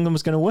final and England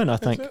was going to win, I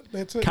think.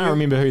 That's it. Can't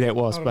remember who that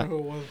was. I don't know who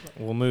it was.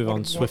 We'll move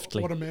on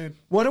swiftly. What a man.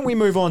 Why don't we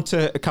move on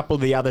to a couple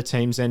of the other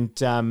teams and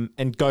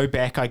go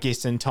back, I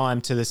guess, in time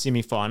to the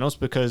semi-finals,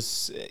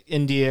 because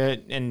India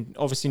and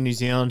obviously New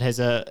Zealand has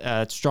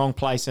a strong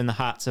place in the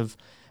hearts of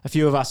a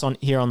few of us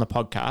here on the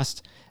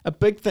podcast. A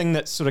big thing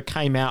that sort of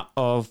came out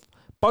of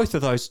both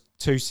of those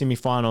 2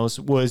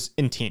 semi-finals was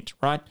intent,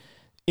 right?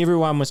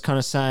 Everyone was kind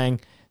of saying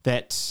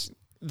that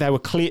they were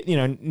clear,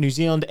 New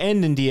Zealand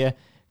and India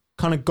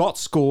kind of got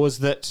scores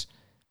that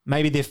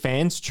maybe their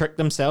fans tricked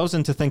themselves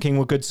into thinking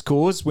were good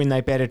scores when they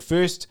batted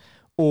first,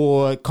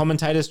 or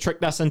commentators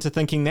tricked us into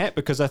thinking that,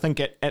 because I think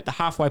at the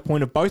halfway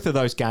point of both of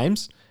those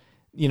games,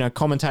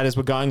 commentators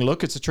were going,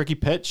 look, it's a tricky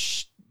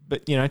pitch,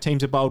 but,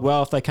 teams have bowled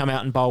well if they come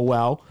out and bowl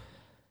well.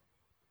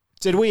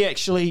 Did we,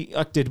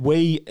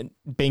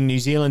 being New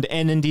Zealand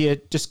and India,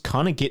 just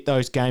kind of get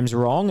those games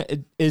wrong?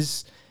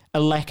 Is a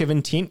lack of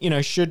intent,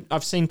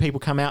 I've seen people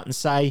come out and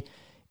say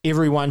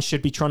everyone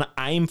should be trying to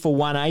aim for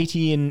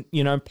 180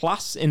 and,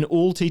 plus in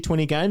all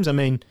T20 games. I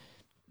mean,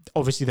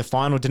 obviously the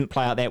final didn't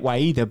play out that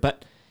way either,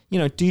 but,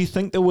 do you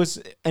think there was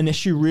an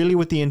issue really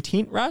with the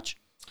intent, Raj?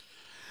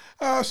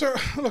 So,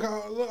 look,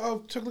 I'll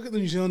take a look at the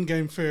New Zealand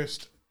game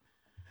first.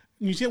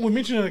 New Zealand, we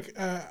mentioned it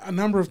a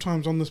number of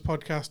times on this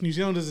podcast, New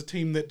Zealand is a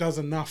team that does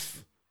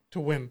enough to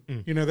win.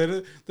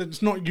 That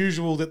it's not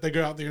usual that they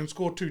go out there and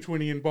score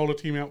 220 and bowl a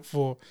team out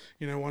for,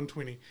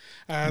 120.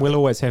 We'll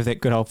always have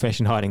that good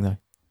old-fashioned hiding, though.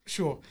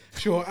 Sure.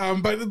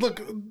 But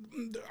look,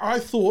 I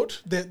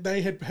thought that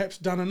they had perhaps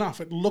done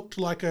enough. It looked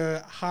like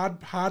a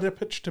harder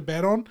pitch to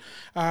bat on.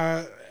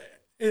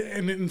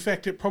 And in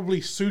fact, it probably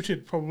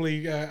suited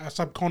a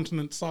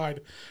subcontinent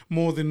side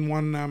more than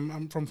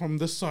one from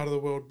this side of the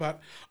world. But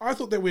I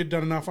thought that we had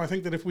done enough. I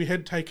think that if we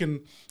had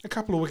taken a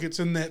couple of wickets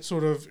in that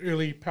sort of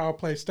early power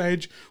play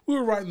stage, we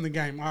were right in the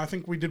game. I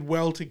think we did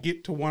well to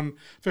get to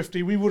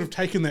 150. We would have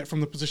taken that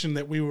from the position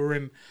that we were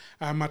in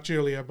much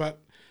earlier. But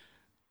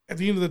at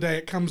the end of the day,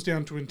 it comes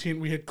down to intent.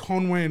 We had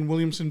Conway and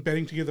Williamson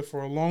batting together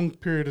for a long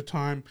period of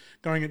time,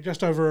 going at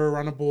just over a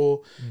run a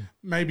ball.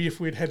 Maybe if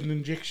we'd had an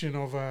injection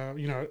of,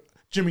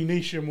 Jimmy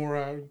Neesham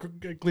or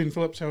Glenn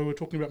Phillips, how we were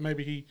talking about,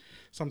 maybe he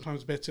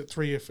sometimes bats at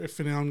 3 if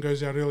Finn Allen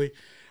goes out early.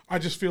 I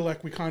just feel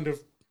like we kind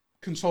of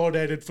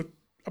consolidated for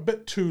a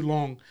bit too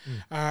long,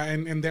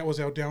 and that was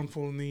our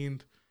downfall in the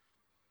end.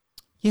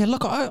 Yeah,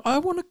 look, I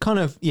want to kind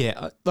of,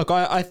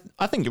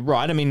 I think you're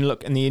right. I mean,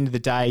 look, in the end of the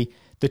day,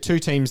 the 2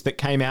 teams that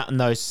came out in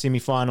those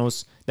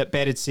semi-finals that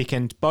batted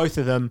second, both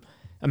of them,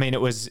 I mean,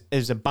 it was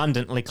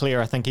abundantly clear,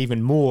 I think,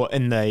 even more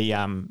in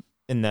the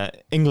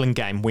England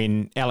game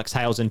when Alex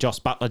Hales and Joss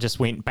Buttler just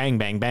went bang,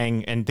 bang,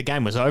 bang, and the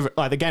game was over.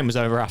 Like, the game was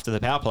over after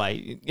the power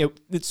play.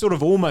 It sort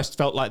of almost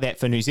felt like that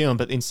for New Zealand,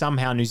 but then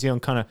somehow New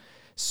Zealand kind of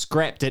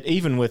scrapped it,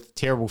 even with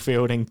terrible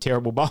fielding,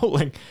 terrible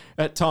bowling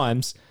at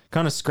times,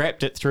 kind of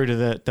scrapped it through to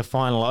the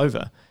final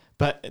over.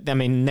 But, I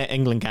mean, that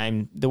England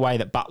game, the way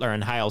that Butler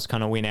and Hales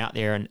kind of went out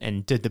there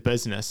and did the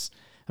business,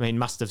 I mean,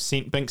 must have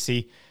sent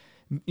Binksy,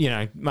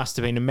 must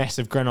have been a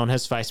massive grin on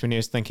his face when he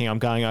was thinking, I'm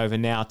going over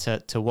now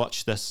to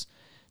watch this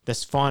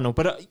final.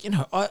 But,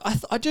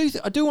 I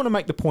do want to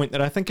make the point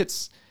that I think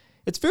it's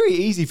very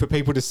easy for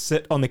people to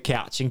sit on the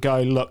couch and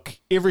go, look,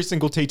 every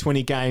single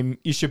T20 game,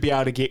 you should be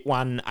able to get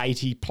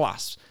 180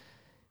 plus.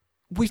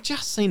 We've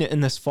just seen it in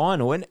this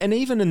final, and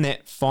even in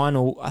that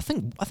final, I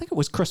think it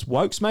was Chris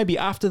Wokes, maybe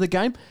after the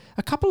game,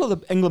 a couple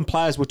of the England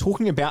players were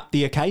talking about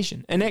the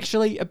occasion and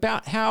actually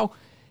about how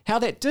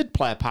that did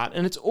play a part,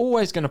 and it's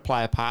always going to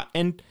play a part.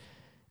 And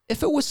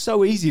if it was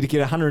so easy to get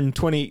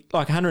 120,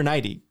 like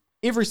 180,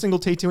 every single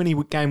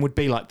T20 game would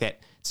be like that.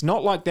 It's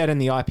not like that in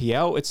the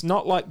IPL. It's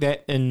not like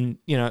that in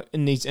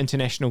these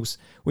internationals.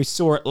 We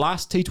saw it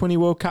last T20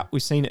 World Cup.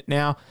 We've seen it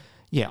now.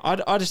 Yeah,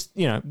 I just,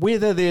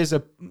 whether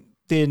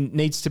there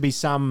needs to be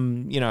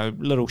some,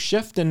 little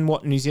shift in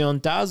what New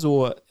Zealand does,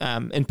 or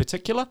in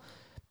particular,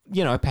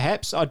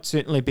 perhaps I'd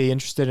certainly be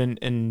interested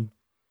in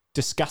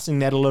discussing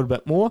that a little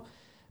bit more.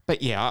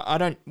 But yeah, I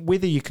don't,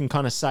 whether you can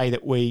kind of say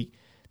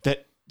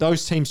that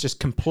those teams just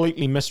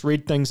completely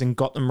misread things and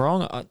got them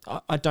wrong,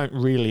 I don't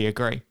really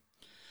agree.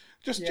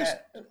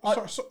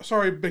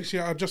 Sorry,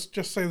 Binksy, I'll just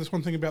say this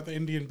one thing about the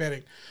Indian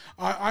batting.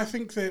 I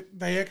think that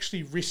they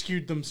actually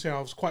rescued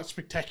themselves quite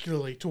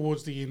spectacularly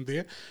towards the end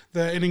there.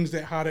 The innings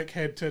that Hardik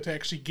had to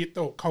actually get,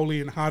 or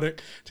Kohli and Hardik,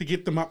 to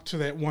get them up to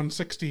that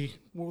 160,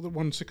 the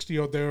 160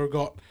 odd they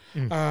got,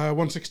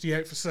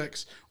 168 for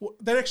 6.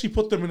 That actually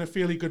put them in a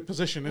fairly good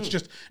position. It's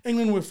just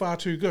England were far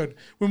too good.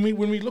 When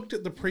we looked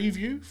at the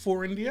preview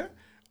for India,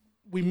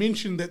 we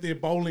mentioned that their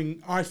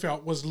bowling, I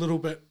felt, was a little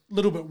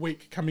bit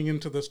weak coming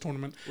into this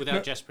tournament.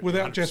 Without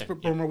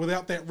Jasprit Bumrah,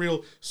 without that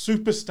real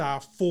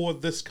superstar for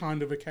this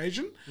kind of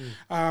occasion.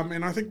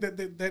 And I think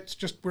that's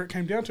just where it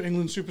came down to.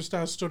 England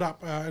superstars stood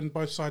up in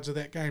both sides of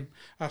that game.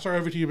 Sorry,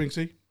 over to you,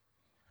 Binksy.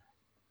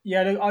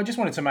 Yeah, I just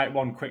wanted to make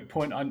one quick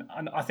point,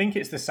 and I think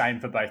it's the same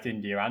for both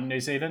India and New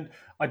Zealand.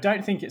 I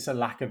don't think it's a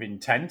lack of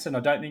intent, and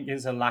I don't think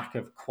it's a lack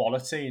of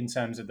quality in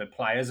terms of the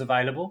players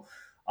available.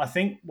 I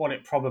think what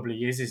it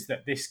probably is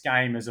that this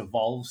game has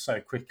evolved so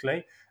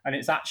quickly, and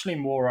it's actually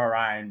more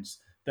around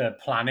the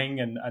planning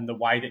and the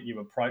way that you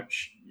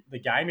approach the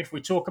game. If we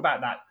talk about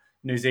that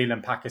New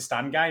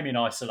Zealand-Pakistan game in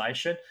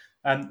isolation,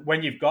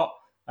 when you've got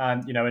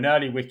an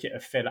early wicket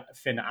of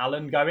Finn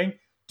Allen going,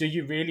 do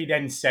you really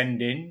then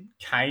send in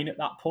Kane at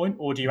that point,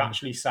 or do you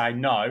actually say,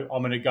 no,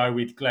 I'm going to go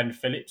with Glenn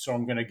Phillips, or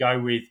I'm going to go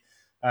with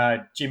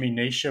Jimmy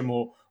Neesham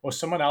or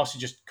someone else, who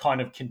just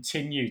kind of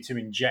continue to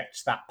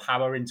inject that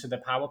power into the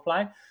power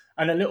play?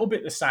 And a little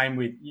bit the same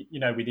with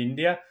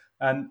India.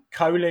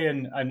 Kohli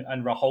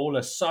and Rahul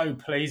are so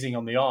pleasing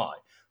on the eye,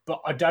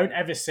 but I don't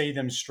ever see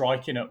them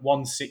striking at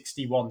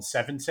 160,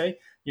 170.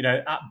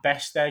 At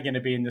best, they're going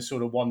to be in the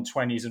sort of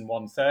 120s and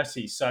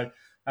 130s. So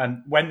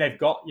when they've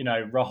got,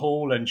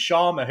 Rahul and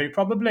Sharma, who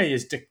probably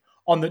is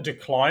on the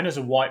decline as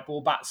a white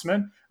ball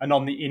batsman and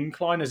on the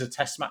incline as a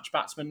test match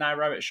batsman now,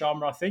 Rohit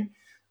Sharma, I think,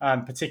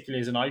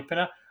 particularly as an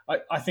opener,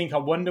 I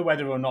wonder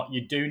whether or not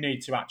you do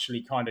need to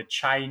actually kind of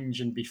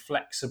change and be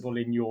flexible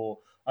in your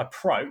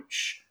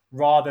approach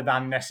rather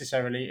than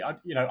necessarily,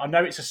 I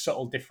know it's a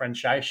subtle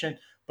differentiation,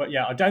 but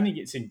yeah, I don't think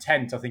it's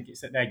intent. I think it's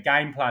that their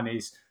game plan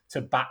is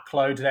to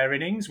backload their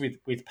innings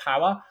with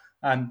power.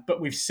 But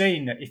we've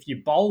seen that if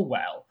you bowl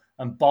well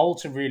and bowl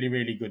to really,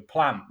 really good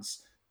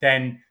plans,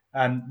 then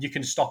you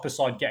can stop a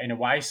side getting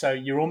away. So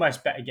you're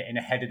almost better getting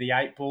ahead of the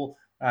 8 ball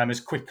as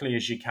quickly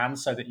as you can,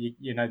 so that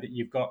you know that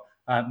you've got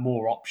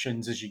more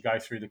options as you go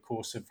through the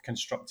course of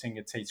constructing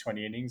a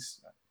T20 innings.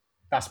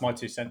 That's my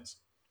 2 cents.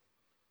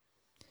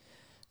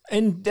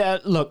 And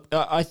look,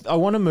 I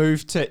want to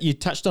move to, you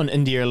touched on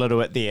India a little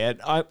bit there.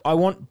 I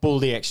want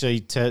Baldy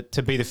actually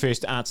to be the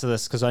first to answer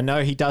this, because I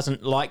know he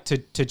doesn't like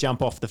to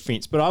jump off the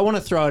fence, but I want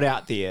to throw it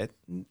out there.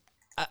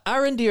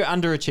 Are India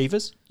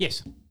underachievers?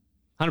 Yes,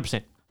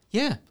 100%.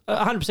 Yeah,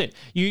 100%.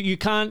 You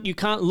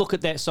can't look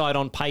at that side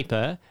on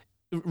paper,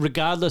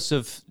 regardless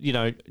of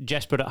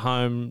Jasprit at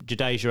home,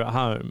 Jadeja at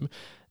home.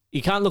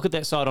 You can't look at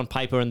that side on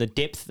paper and the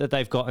depth that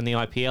they've got in the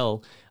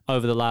IPL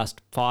over the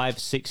last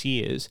 5-6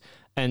 years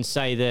and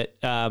say that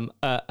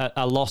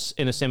a loss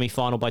in a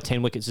semi-final by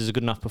 10 wickets is a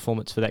good enough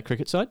performance for that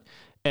cricket side.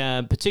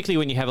 Particularly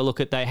when you have a look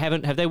at,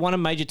 have they won a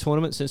major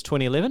tournament since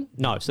 2011?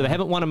 No, so they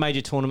haven't won a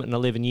major tournament in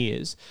 11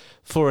 years.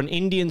 For an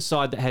Indian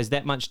side that has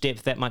that much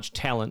depth, that much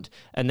talent,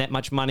 and that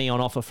much money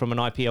on offer from an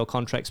IPL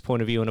contracts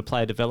point of view and a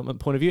player development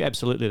point of view,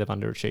 absolutely they've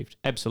underachieved.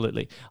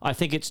 Absolutely. I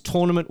think it's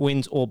tournament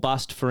wins or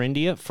bust for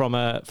India from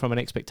an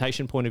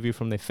expectation point of view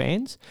from their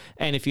fans.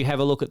 And if you have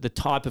a look at the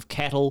type of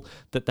cattle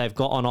that they've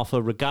got on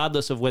offer,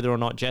 regardless of whether or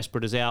not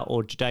Jasprit is out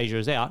or Jadeja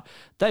is out,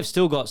 they've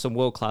still got some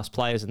world-class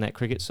players in that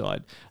cricket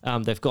side.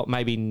 They've got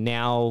maybe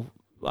now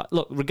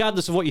look,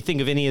 regardless of what you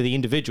think of any of the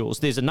individuals,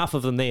 there's enough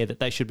of them there that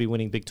they should be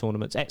winning big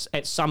tournaments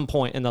at some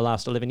point in the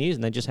last 11 years,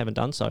 and they just haven't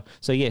done so.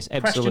 So, yes,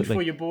 absolutely. Question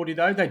for you, Bordy,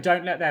 though. They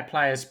don't let their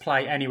players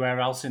play anywhere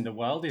else in the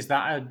world. Is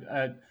that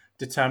a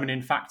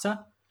determining factor?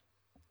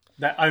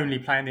 They're only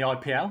playing the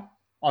IPL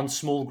on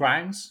small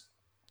grounds?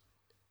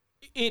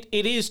 It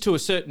is to a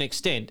certain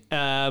extent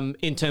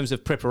in terms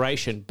of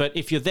preparation, but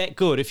if you're that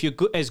good, if you're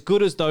as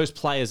good as those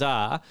players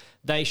are,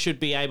 they should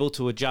be able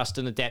to adjust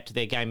and adapt to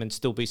their game and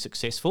still be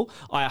successful.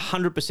 I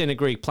 100%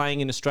 agree.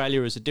 Playing in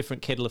Australia is a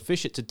different kettle of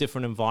fish. It's a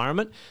different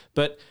environment,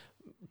 but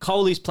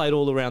Kohli's played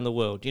all around the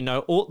world. You know,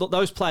 all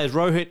those players,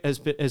 Rohit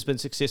has been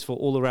successful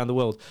all around the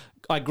world.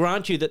 I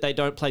grant you that they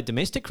don't play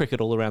domestic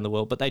cricket all around the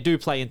world, but they do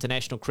play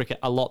international cricket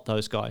a lot,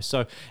 those guys.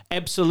 So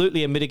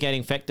absolutely a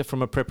mitigating factor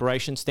from a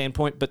preparation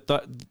standpoint, but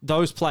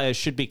those players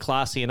should be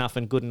classy enough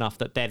and good enough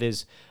that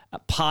is a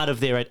part of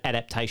their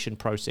adaptation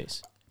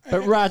process.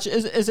 But Raj,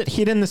 is it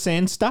head in the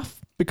sand stuff?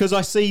 Because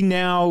I see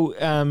now...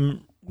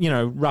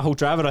 Rahul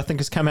Dravid, I think,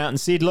 has come out and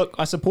said, look,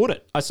 I support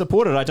it.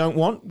 I don't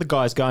want the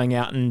guys going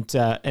out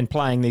and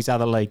playing these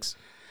other leagues.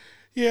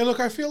 Yeah, look,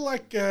 I feel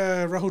like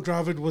Rahul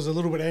Dravid was a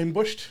little bit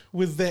ambushed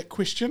with that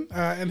question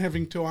and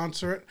having to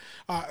answer it.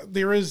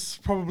 There is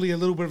probably a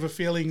little bit of a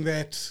feeling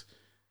that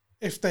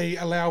if they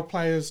allow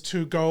players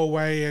to go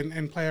away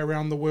and play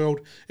around the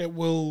world, it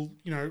will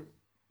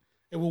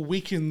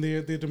weaken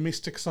their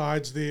domestic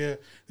sides, their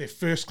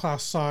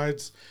first-class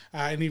sides,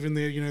 and even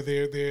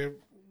their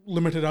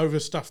limited over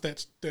stuff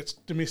that's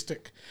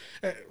domestic.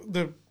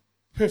 The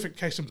perfect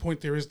case in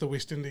point there is the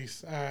West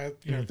Indies.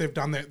 They've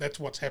done that. That's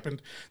what's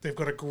happened. They've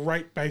got a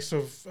great base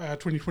of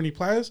 2020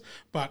 players,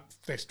 but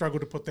they struggle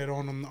to put that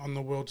on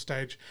the world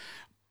stage.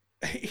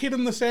 Head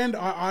in the sand,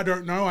 I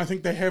don't know. I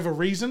think they have a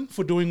reason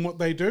for doing what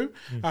they do.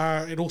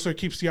 It also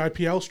keeps the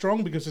IPL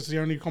strong because it's the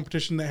only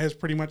competition that has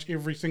pretty much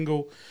every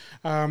single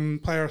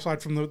player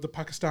aside from the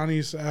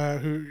Pakistanis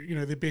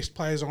who, their best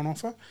players on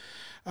offer.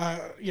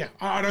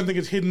 I don't think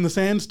it's head in the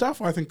sand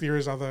stuff. I think there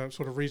is other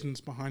sort of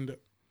reasons behind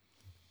it.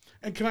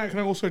 And can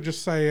I also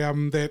just say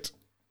that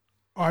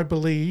I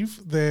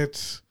believe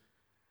that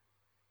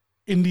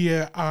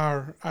India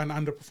are an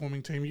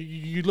underperforming team.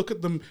 You look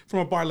at them from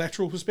a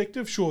bilateral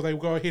perspective. Sure, they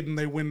will go ahead and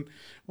they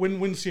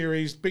win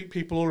series, beat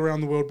people all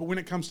around the world. But when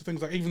it comes to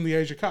things like even the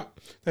Asia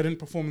Cup, they didn't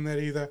perform in that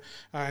either.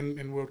 And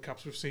in World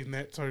Cups, we've seen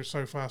that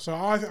so far. So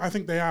I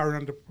think they are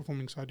an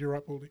underperforming side. You're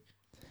right, Baldy.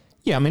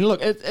 Yeah, I mean,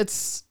 look,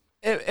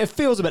 it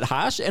feels a bit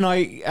harsh, and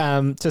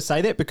I to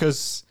say that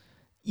because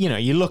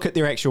you look at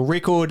their actual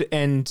record,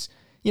 and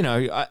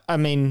I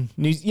mean,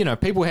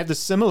 people have this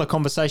similar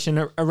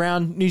conversation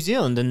around New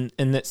Zealand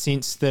in that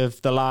sense.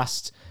 The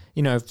last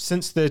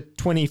since the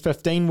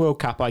 2015 World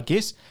Cup, I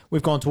guess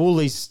we've gone to all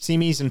these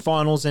semis and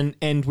finals,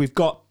 and we've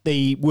got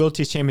the World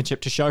Test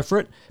Championship to show for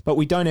it, but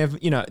we don't have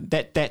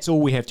that's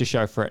all we have to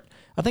show for it.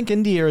 I think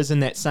India is in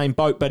that same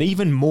boat, but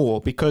even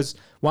more because,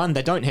 one,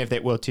 they don't have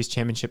that World Test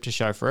Championship to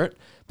show for it,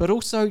 but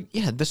also,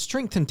 the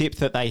strength and depth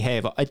that they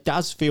have, it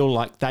does feel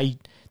like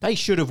they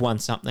should have won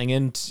something,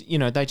 and,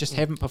 they just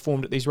haven't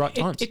performed at these right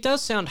times. It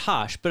does sound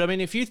harsh, but, I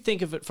mean, if you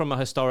think of it from a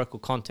historical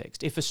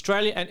context, if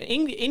Australia and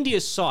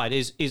India's side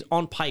is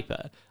on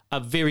paper a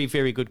very,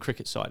 very good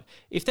cricket side.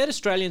 If that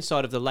Australian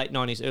side of the late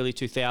 90s, early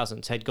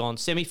 2000s had gone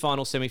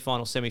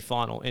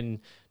semi-final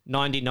in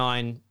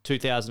 99,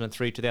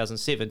 2003,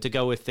 2007 to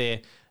go with their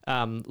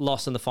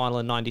loss in the final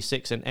in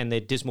 96 and their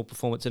dismal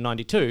performance in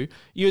 92,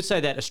 you would say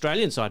that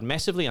Australian side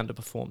massively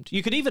underperformed.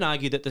 You could even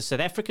argue that the South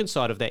African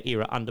side of that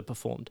era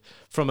underperformed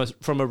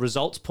from a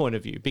results point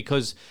of view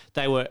because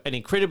they were an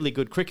incredibly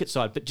good cricket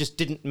side but just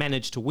didn't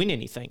manage to win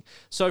anything.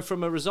 So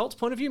from a results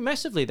point of view,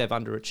 massively they've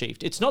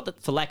underachieved. It's not that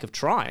for lack of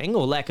trying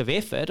or lack of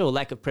effort or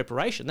lack of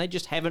preparation, they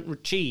just haven't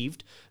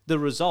achieved the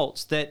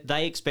results that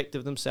they expect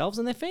of themselves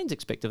and their fans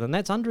expect of them.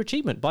 That's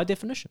underachievement by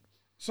definition.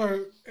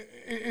 So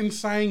in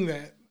saying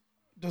that,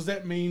 does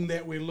that mean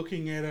that we're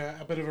looking at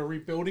a bit of a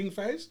rebuilding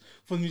phase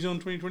for the New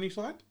Zealand 2020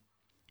 side?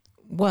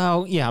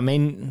 Well, yeah, I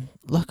mean,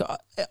 look,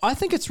 I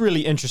think it's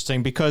really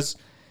interesting because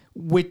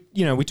we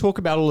talk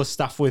about all this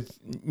stuff with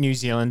New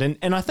Zealand,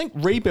 and I think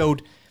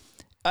rebuild.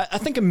 I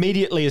think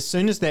immediately as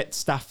soon as that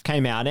stuff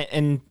came out,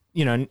 and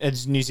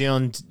as New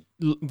Zealand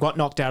got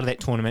knocked out of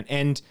that tournament,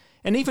 and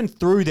even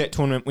through that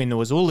tournament when there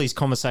was all these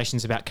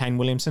conversations about Kane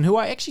Williamson, who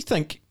I actually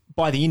think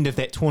by the end of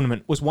that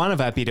tournament was one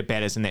of our better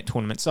batters in that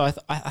tournament. So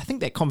I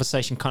think that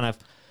conversation kind of,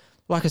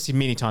 like I said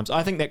many times,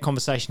 I think that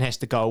conversation has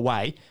to go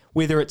away.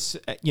 Whether it's,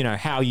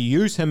 how you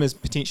use him is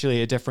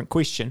potentially a different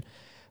question.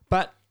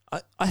 But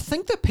I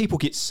think that people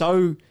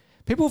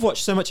have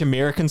watched so much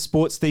American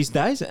sports these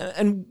days,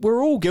 and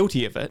we're all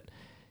guilty of it.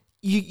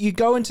 You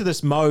go into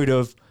this mode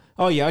of,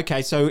 oh yeah,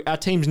 okay, so our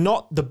team's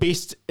not the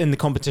best in the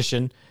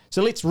competition,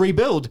 so let's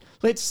rebuild.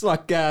 Let's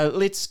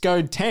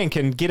go tank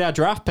and get our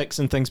draft picks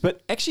and things.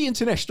 But actually,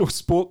 international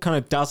sport kind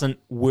of doesn't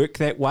work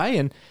that way.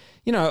 And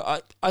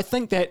I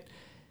think that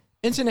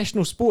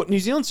international sport, New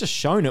Zealand's just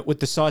shown it with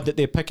the side that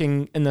they're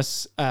picking in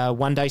this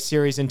one-day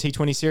series and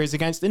T20 series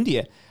against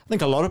India. I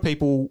think a lot of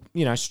people,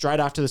 straight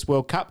after this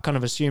World Cup kind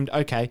of assumed,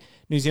 okay,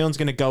 New Zealand's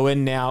going to go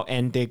in now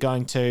and they're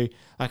going to,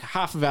 like,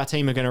 half of our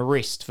team are going to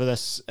rest for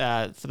this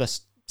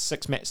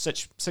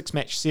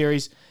six-match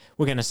series.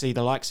 We're going to see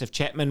the likes of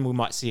Chapman. We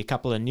might see a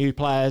couple of new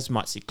players,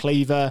 might see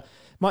Cleaver,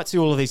 might see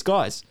all of these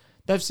guys.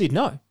 They've said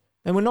no.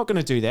 And we're not going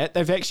to do that.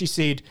 They've actually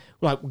said,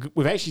 we're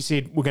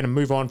going to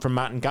move on from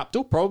Martin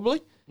Guptill,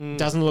 probably.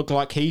 Doesn't look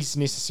like he's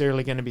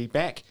necessarily going to be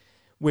back.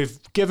 We've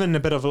given a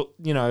bit of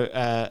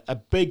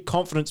a big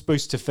confidence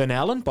boost to Finn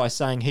Allen by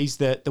saying he's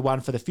the one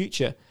for the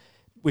future.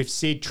 We've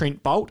said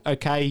Trent Boult,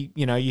 okay,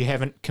 you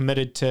haven't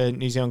committed to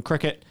New Zealand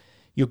cricket.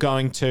 You're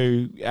going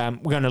to,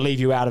 we're going to leave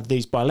you out of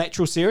these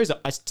bilateral series.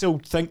 I still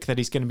think that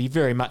he's going to be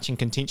very much in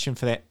contention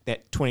for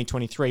that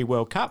 2023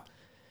 World Cup.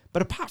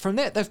 But apart from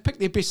that, they've picked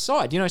their best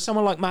side.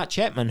 Someone like Mark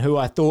Chapman, who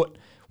I thought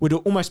would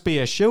almost be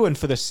a shoo-in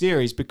for this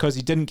series because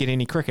he didn't get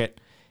any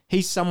cricket.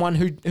 He's someone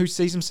who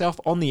sees himself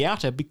on the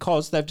outer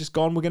because they've just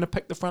gone, we're going to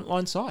pick the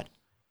frontline side.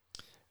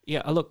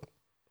 Yeah, look,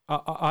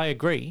 I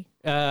agree.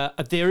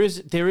 There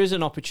is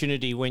an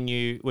opportunity when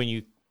you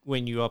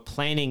are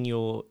planning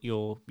your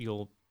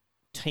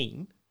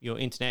team, your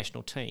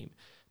international team,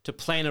 to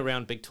plan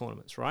around big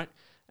tournaments, right?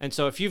 And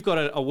so if you've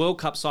got a World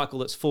Cup cycle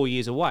that's 4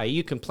 years away,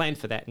 you can plan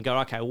for that and go,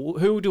 okay, well,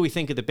 who do we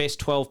think are the best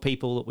 12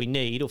 people that we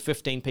need, or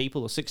 15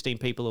 people or 16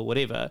 people or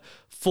whatever,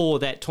 for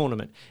that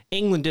tournament?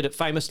 England did it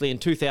famously in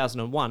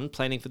 2001,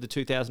 planning for the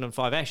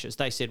 2005 Ashes.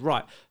 They said,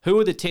 right, who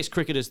are the test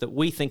cricketers that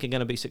we think are going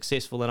to be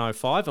successful in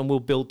 05, and we'll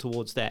build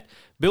towards that.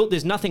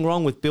 There's nothing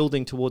wrong with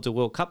building towards a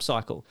World Cup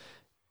cycle.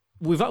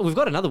 We've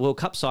got another World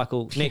Cup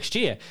cycle next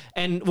year,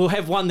 and we'll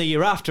have one the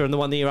year after and the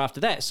one the year after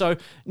that. So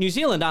New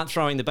Zealand aren't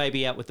throwing the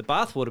baby out with the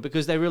bathwater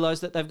because they realise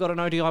that they've got an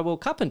ODI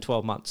World Cup in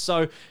 12 months.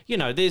 So,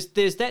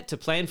 there's that to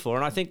plan for,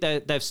 and I think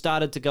they've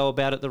started to go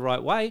about it the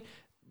right way,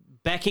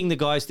 backing the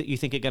guys that you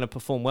think are going to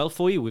perform well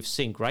for you. We've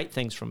seen great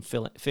things from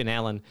Finn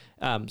Allen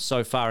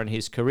so far in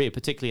his career,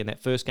 particularly in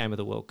that first game of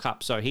the World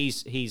Cup. So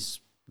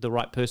he's the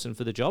right person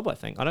for the job, I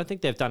think. I don't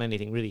think they've done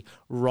anything really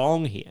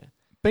wrong here.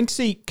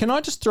 Binksy, can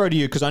I just throw to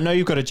you, because I know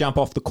you've got to jump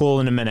off the call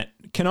in a minute.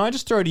 Can I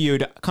just throw to you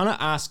to kind of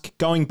ask,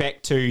 going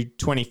back to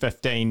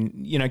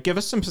 2015, give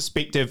us some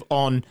perspective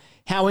on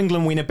how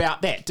England went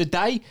about that. Did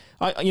they,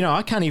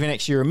 I can't even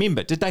actually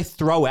remember, did they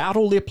throw out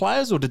all their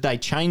players or did they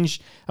change?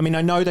 I mean,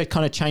 I know they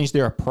kind of changed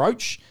their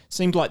approach.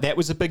 Seemed like that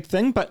was a big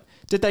thing, but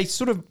did they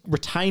sort of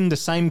retain the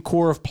same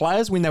core of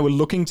players when they were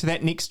looking to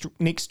that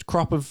next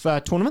crop of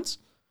tournaments?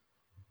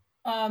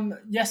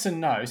 Yes and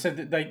no. So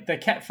they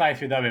kept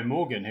faith with Owen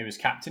Morgan, who was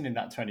captain in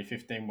that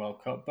 2015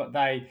 World Cup, but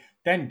they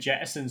then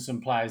jettisoned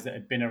some players that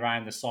had been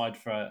around the side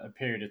for a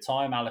period of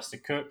time. Alistair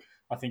Cook,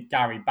 I think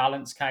Gary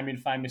Ballance came in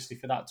famously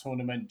for that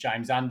tournament.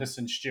 James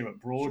Anderson, Stuart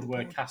Broad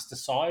were cast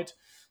aside.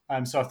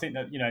 So I think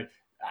that,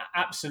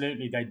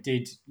 absolutely they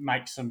did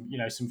make some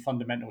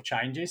fundamental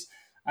changes.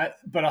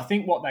 But I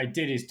think what they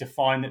did is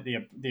define that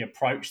the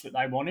approach that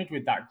they wanted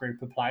with that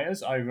group of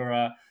players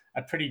over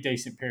a pretty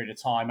decent period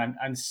of time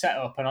and set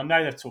up, and I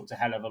know they've talked a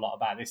hell of a lot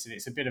about this, and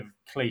it's a bit of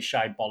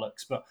cliche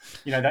bollocks, but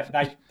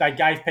they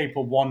gave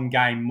people one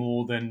game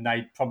more than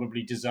they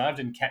probably deserved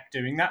and kept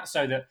doing that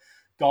so that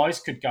guys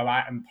could go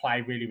out and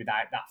play really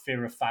without that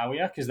fear of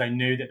failure, because they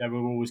knew that they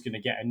were always going to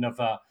get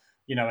another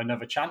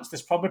chance.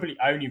 There's probably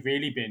only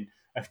really been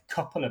a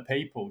couple of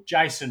people,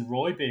 Jason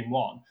Roy being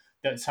one,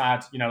 that's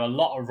had a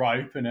lot of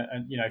rope and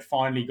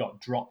finally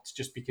got dropped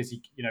just because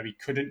he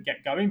couldn't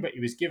get going, but he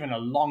was given a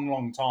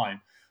long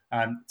time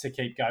to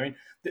keep going.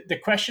 The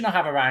question I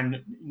have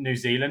around New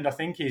Zealand, I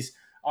think, is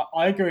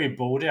I agree with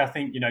Baldy. I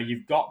think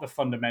you've got the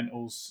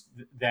fundamentals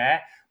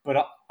there,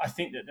 but I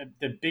think that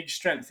the big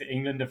strength that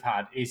England have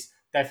had is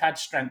they've had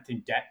strength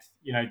in depth.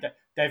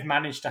 They've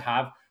managed to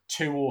have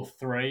 2 or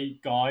 3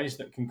 guys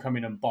that can come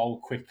in and bowl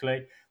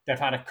quickly. They've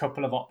had a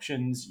couple of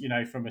options,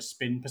 from a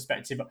spin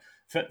perspective.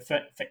 But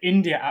for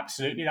India,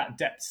 absolutely, that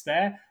depth's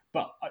there.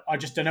 But I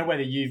just don't know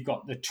whether you've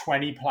got the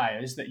 20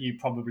 players that you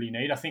probably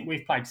need. I think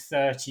we've played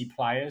 30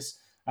 players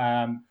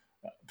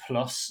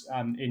plus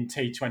in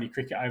T20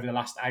 cricket over the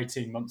last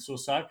 18 months or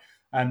so.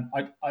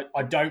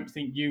 I don't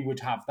think you would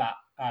have that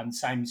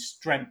same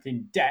strength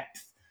in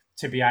depth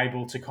to be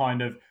able to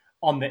kind of,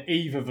 on the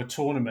eve of a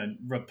tournament,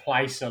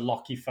 replace a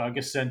Lockie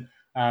Ferguson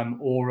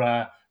or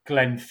a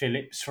Glenn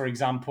Phillips, for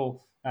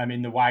example,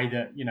 in the way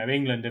that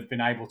England have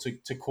been able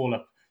to call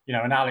up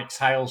an Alex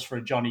Hales for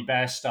a Johnny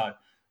Bairstow.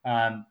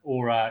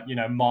 Or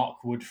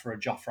Mark Wood for a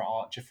Jofra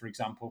Archer, for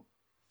example.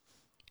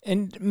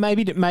 And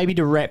maybe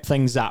to wrap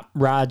things up,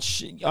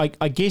 Raj,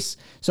 I guess,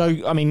 so,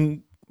 I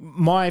mean,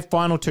 my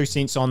final 2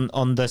 cents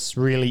on this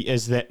really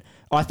is that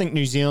I think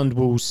New Zealand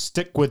will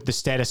stick with the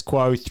status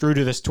quo through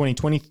to this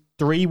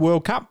 2023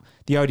 World Cup,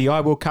 the ODI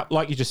World Cup,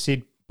 like you just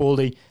said,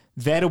 Baldy,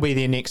 that'll be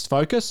their next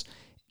focus.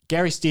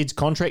 Gary Stead's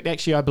contract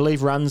actually, I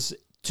believe, runs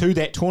to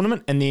that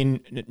tournament and then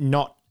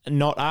not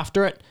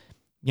after it.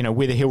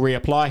 Whether he'll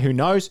reapply, who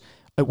knows.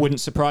 it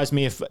wouldn't surprise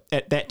me if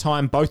at that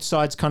time both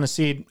sides kind of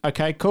said,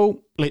 okay,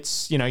 cool,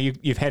 let's,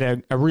 you've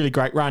had a really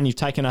great run. You've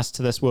taken us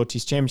to this World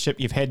Test Championship.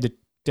 You've had the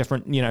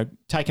different,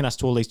 taken us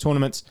to all these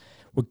tournaments.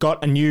 We've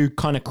got a new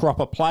kind of crop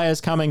of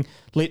players coming.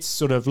 Let's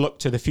sort of look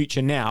to the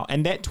future now.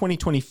 And that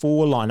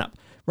 2024 lineup,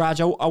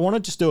 Raj, I want to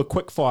just do a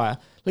quick fire.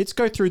 Let's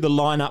go through the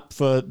lineup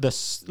for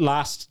this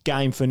last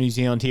game for New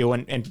Zealand here,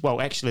 and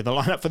well, actually the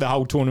lineup for the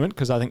whole tournament,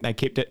 because I think they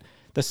kept it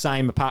the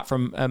same apart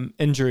from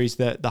injuries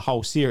the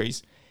whole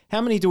series. How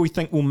many do we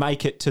think will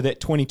make it to that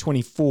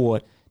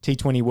 2024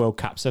 T20 World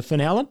Cup? So Finn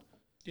Allen?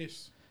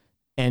 Yes.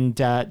 And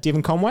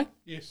Devon Conway?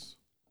 Yes.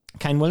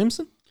 Kane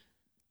Williamson?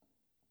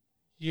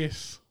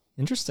 Yes.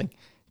 Interesting.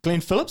 Glenn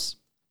Phillips?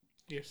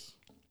 Yes.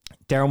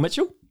 Daryl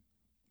Mitchell?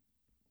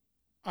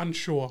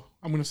 Unsure.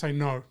 I'm going to say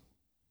no.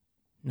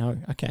 No.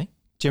 Okay.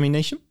 Jimmy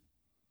Neesham?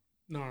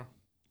 No.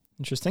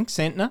 Interesting.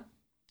 Santner?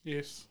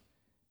 Yes.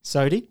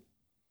 Sodhi?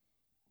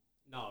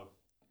 No.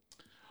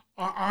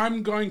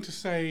 I'm going to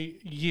say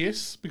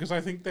yes, because I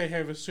think they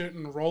have a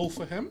certain role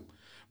for him,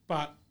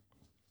 but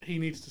he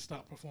needs to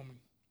start performing.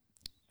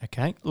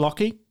 Okay.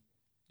 Lockie?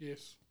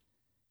 Yes.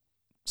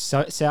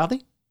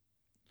 Southey?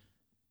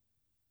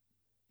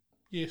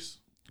 Yes.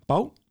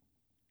 Bolt?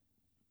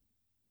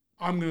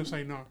 I'm going to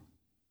say no.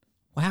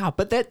 Wow,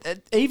 but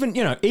that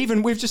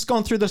even we've just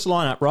gone through this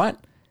lineup, right?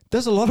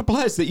 There's a lot of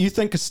players that you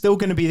think are still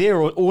going to be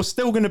there or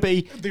still going to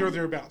be There or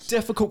thereabouts.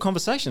 difficult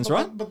conversations,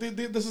 right? But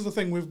this is the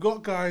thing. We've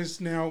got guys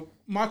now.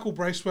 Michael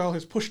Bracewell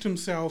has pushed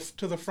himself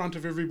to the front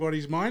of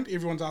everybody's mind.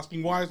 Everyone's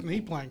asking, why isn't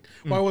he playing?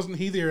 Why wasn't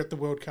he there at the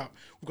World Cup?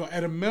 We've got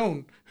Adam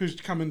Milne, who's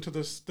come into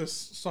this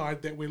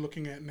side that we're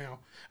looking at now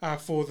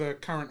for the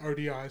current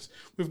ODIs.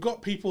 We've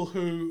got people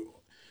who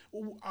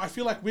I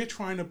feel like we're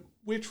trying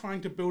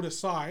to build a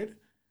side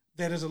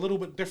that is a little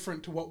bit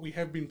different to what we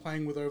have been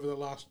playing with over the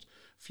last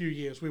few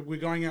years. We're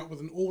going out with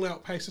an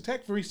all-out pace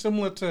attack, very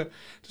similar to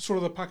sort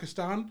of the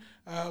Pakistan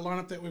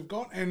lineup that we've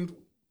got, and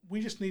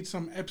we just need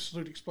some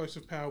absolute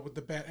explosive power with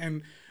the bat.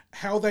 And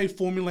how they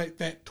formulate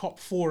that top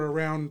four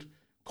around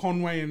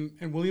Conway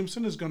and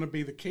Williamson is going to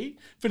be the key.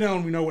 For now,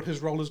 we know what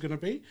his role is going to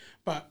be,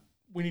 but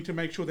we need to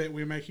make sure that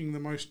we're making the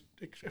most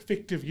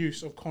effective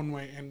use of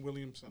Conway and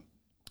Williamson.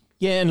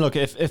 Yeah, and look,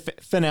 if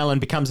Finn Allen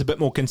becomes a bit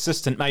more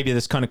consistent, maybe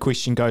this kind of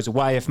question goes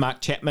away. If Mark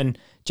Chapman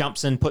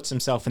jumps in, puts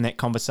himself in that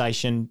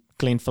conversation,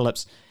 Glenn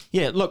Phillips.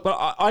 Yeah, look,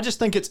 but I just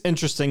think it's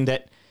interesting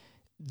that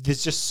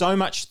there's just so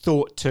much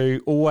thought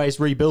to always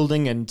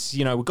rebuilding and,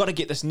 we've got to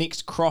get this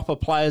next crop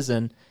of players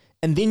in.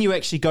 And then you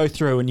actually go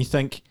through and you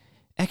think,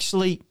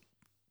 actually,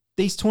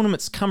 these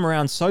tournaments come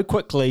around so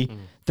quickly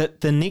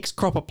that the next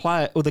crop of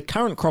player or the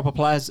current crop of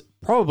players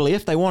probably,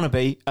 if they want to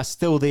be, are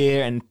still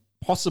there and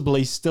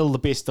possibly still the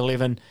best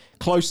 11,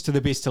 close to the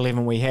best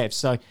 11 we have.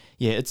 So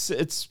yeah,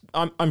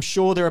 I'm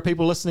sure there are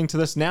people listening to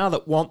this now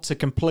that want to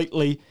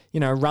completely,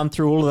 run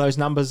through all of those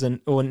numbers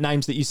or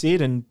names that you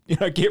said and,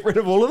 get rid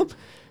of all of them.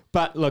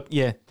 But look,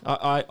 yeah,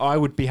 I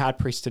would be hard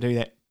pressed to do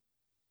that.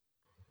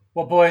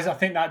 Well, boys, I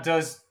think that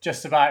does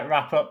just about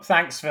wrap up.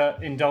 Thanks for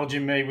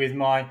indulging me with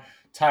my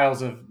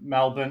tales of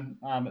Melbourne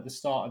at the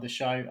start of the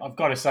show. I've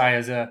got to say,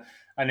 as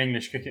an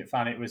English cricket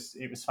fan, it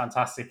was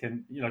fantastic,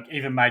 and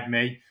even made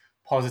me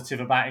positive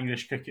about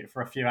English cricket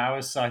for a few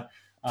hours. So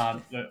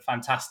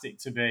fantastic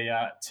to be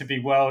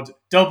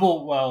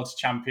double world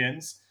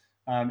champions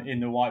in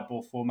the white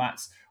ball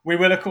formats. We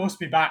will, of course,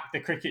 be back. The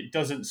cricket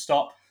doesn't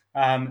stop.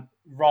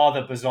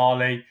 Rather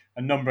bizarrely,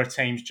 a number of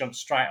teams jumped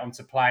straight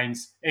onto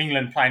planes.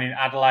 England playing in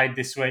Adelaide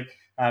this week.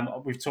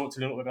 We've talked a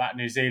little bit about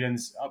New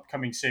Zealand's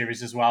upcoming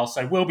series as well.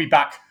 So we'll be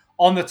back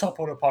on the Top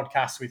Order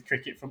podcast with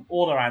cricket from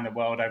all around the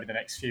world over the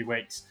next few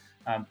weeks.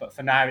 But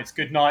for now, it's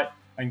good night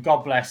and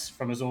God bless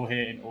from us all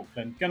here in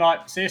Auckland. Good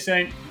night. See you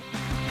soon.